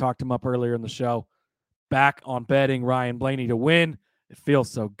finishes. I already talked him up earlier in the show. Back on betting Ryan Blaney to win. It feels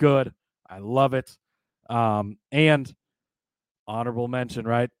so good. I love it. And honorable mention,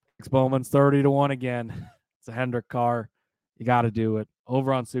 right? Alex Bowman's 30-1 again. It's a Hendrick car. You got to do it.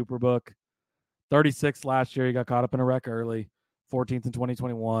 Over on Superbook. 36 last year. He got caught up in a wreck early. 14th in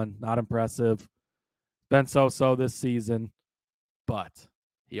 2021. Not impressive. Been so-so this season. But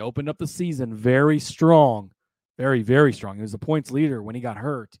he opened up the season very strong. Very, very strong. He was the points leader when he got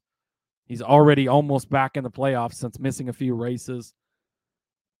hurt. He's already almost back in the playoffs since missing a few races.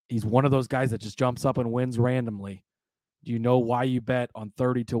 He's one of those guys that just jumps up and wins randomly. Do you know why you bet on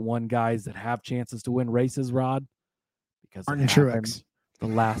 30-1 guys that have chances to win races, Rod? Because Martin Truex. The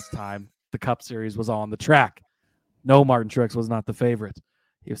last time the Cup Series was on the track. No, Martin Truex was not the favorite.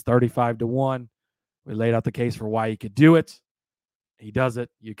 He was 35-1. We laid out the case for why he could do it. He does it.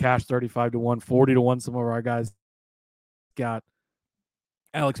 You cash 35-1, 40-1. Some of our guys got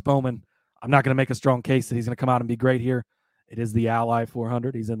Alex Bowman. I'm not going to make a strong case that he's going to come out and be great here. It is the Ally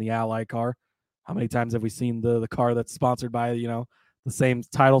 400. He's in the Ally car. How many times have we seen the car that's sponsored by, the same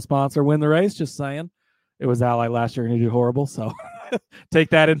title sponsor win the race? Just saying. It was Ally last year and he did horrible. So take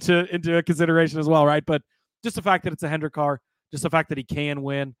that into consideration as well, right? But just the fact that it's a Hendrick car, just the fact that he can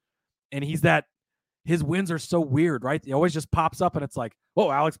win, and his wins are so weird, right? He always just pops up and it's like,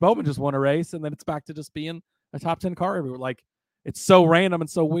 whoa, Alex Bowman just won a race, and then it's back to just being a top 10 car everywhere. Like, it's so random and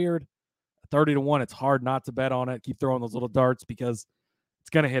so weird. 30-1, it's hard not to bet on it. Keep throwing those little darts because it's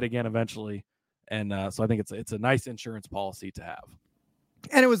going to hit again eventually. And so I think it's a nice insurance policy to have.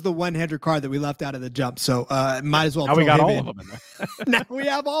 And it was the one Hendrick car that we left out of the jump, so might as well. Now we got all of them in there. Now we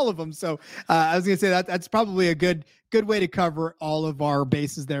have all of them. So I was going to say that's probably a good way to cover all of our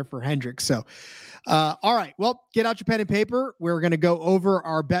bases there for Hendrick. So, all right, well, get out your pen and paper. We're going to go over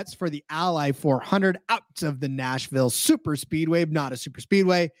our bets for the Ally 400 out of the Nashville Super Speedway, not a super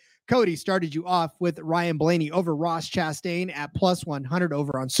speedway. Cody started you off with Ryan Blaney over Ross Chastain at plus 100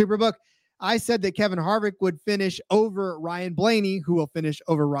 over on Superbook. I said that Kevin Harvick would finish over Ryan Blaney, who will finish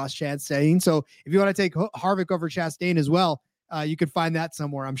over Ross Chastain. So if you want to take Harvick over Chastain as well, you could find that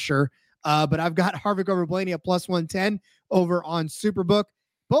somewhere, I'm sure. But I've got Harvick over Blaney at plus 110 over on Superbook.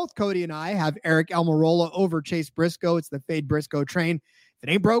 Both Cody and I have Eric Almirola over Chase Briscoe. It's the Fade Briscoe train. If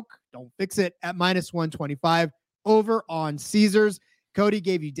it ain't broke, don't fix it at minus 125 over on Caesars. Cody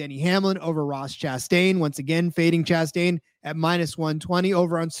gave you Denny Hamlin over Ross Chastain. Once again, fading Chastain at minus 120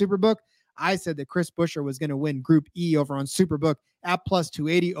 over on Superbook. I said that Chris Buescher was going to win Group E over on Superbook at plus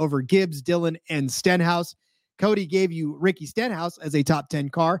 280 over Gibbs, Dillon, and Stenhouse. Cody gave you Ricky Stenhouse as a top 10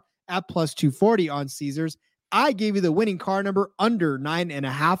 car at plus 240 on Caesars. I gave you the winning car number under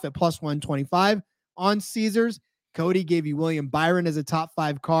 9.5 at plus 125 on Caesars. Cody gave you William Byron as a top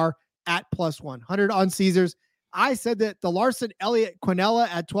 5 car at plus 100 on Caesars. I said that the Larson Elliott Quinella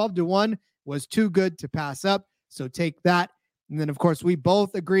at 12-1 was too good to pass up. So take that. And then, of course, we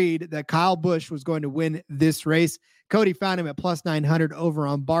both agreed that Kyle Busch was going to win this race. Cody found him at plus 900 over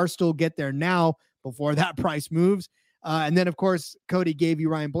on Barstool. Get there now before that price moves. And then, of course, Cody gave you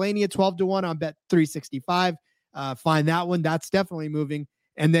Ryan Blaney at 12-1 on Bet 365. Find that one. That's definitely moving.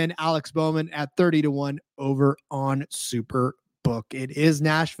 And then Alex Bowman at 30-1 over on Superbook. It is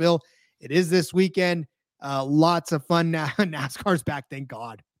Nashville. It is this weekend. Lots of fun now. NASCAR's back, thank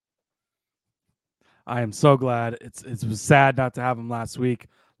God. I am so glad. It was sad not to have him last week.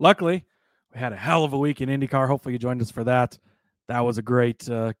 Luckily, we had a hell of a week in IndyCar. Hopefully you joined us for that. That was a great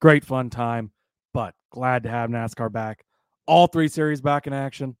fun time, but glad to have NASCAR back. All 3 series back in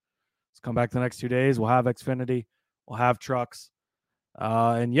action. Let's come back the next 2 days. We'll have Xfinity. We'll have trucks.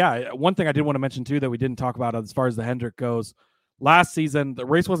 And yeah, one thing I did want to mention too that we didn't talk about as far as the Hendrick goes. Last season, the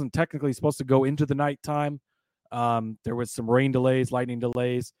race wasn't technically supposed to go into the nighttime. There was some rain delays, lightning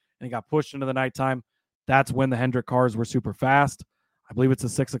delays, and it got pushed into the nighttime. That's when the Hendrick cars were super fast. I believe it's a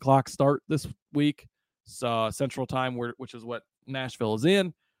 6 o'clock start this week. So Central Time, which is what Nashville is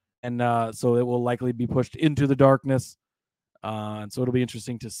in. And so it will likely be pushed into the darkness. And so it'll be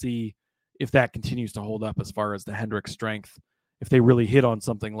interesting to see if that continues to hold up as far as the Hendrick strength, if they really hit on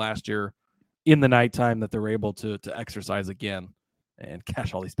something last year in the nighttime that they're able to exercise again and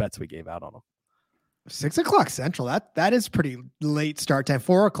cash all these bets we gave out on them. 6 o'clock Central. That is pretty late start time.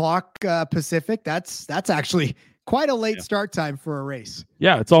 4 o'clock Pacific. That's actually quite a late start time for a race.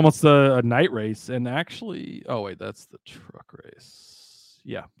 Yeah, it's almost a night race. And actually, oh wait, that's the truck race.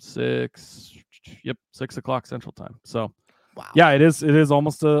 Yeah, 6 o'clock Central Time. So wow. Yeah, it is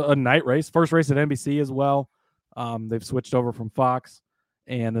almost a night race. First race at NBC as well. They've switched over from Fox,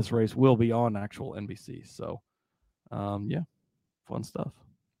 and this race will be on actual NBC. So yeah, fun stuff.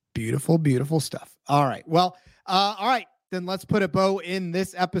 Beautiful, beautiful stuff. All right. Well, all right. Then let's put a bow in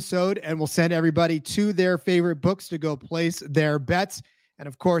this episode, and we'll send everybody to their favorite books to go place their bets. And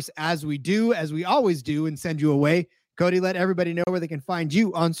of course, as we always do, and send you away, Cody, let everybody know where they can find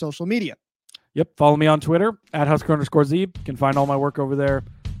you on social media. Yep. Follow me on Twitter at Husker_Zeeb. You can find all my work over there.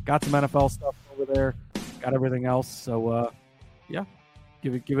 Got some NFL stuff over there. Got everything else. So, yeah,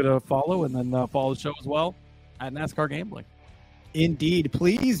 give it a follow, and then follow the show as well at NASCAR Gambling. Indeed.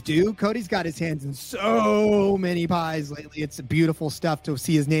 Please do. Cody's got his hands in so many pies lately. It's beautiful stuff to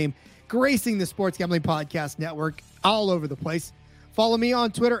see his name gracing the Sports Gambling Podcast Network all over the place. Follow me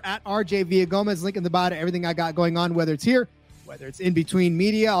on Twitter at RJ Villagomez. Link in the bio to everything I got going on, whether it's here, whether it's in between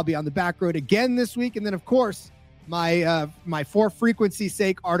media. I'll be on the back road again this week. And then, of course, my for frequency's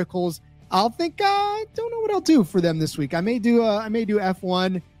sake articles. Don't know what I'll do for them this week. I may do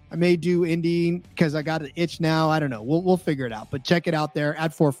F1. I may do Indy because I got an itch now. I don't know. We'll figure it out. But check it out there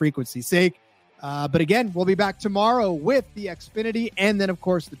at for frequency's sake. But again, we'll be back tomorrow with the Xfinity and then, of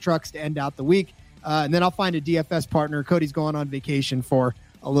course, the trucks to end out the week. And then I'll find a DFS partner. Cody's going on vacation for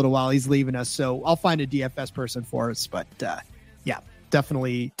a little while. He's leaving us. So I'll find a DFS person for us. But yeah,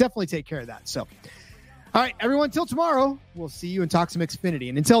 definitely take care of that. So, all right, everyone, till tomorrow, we'll see you and talk some Xfinity.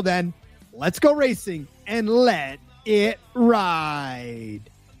 And until then, let's go racing and let it ride.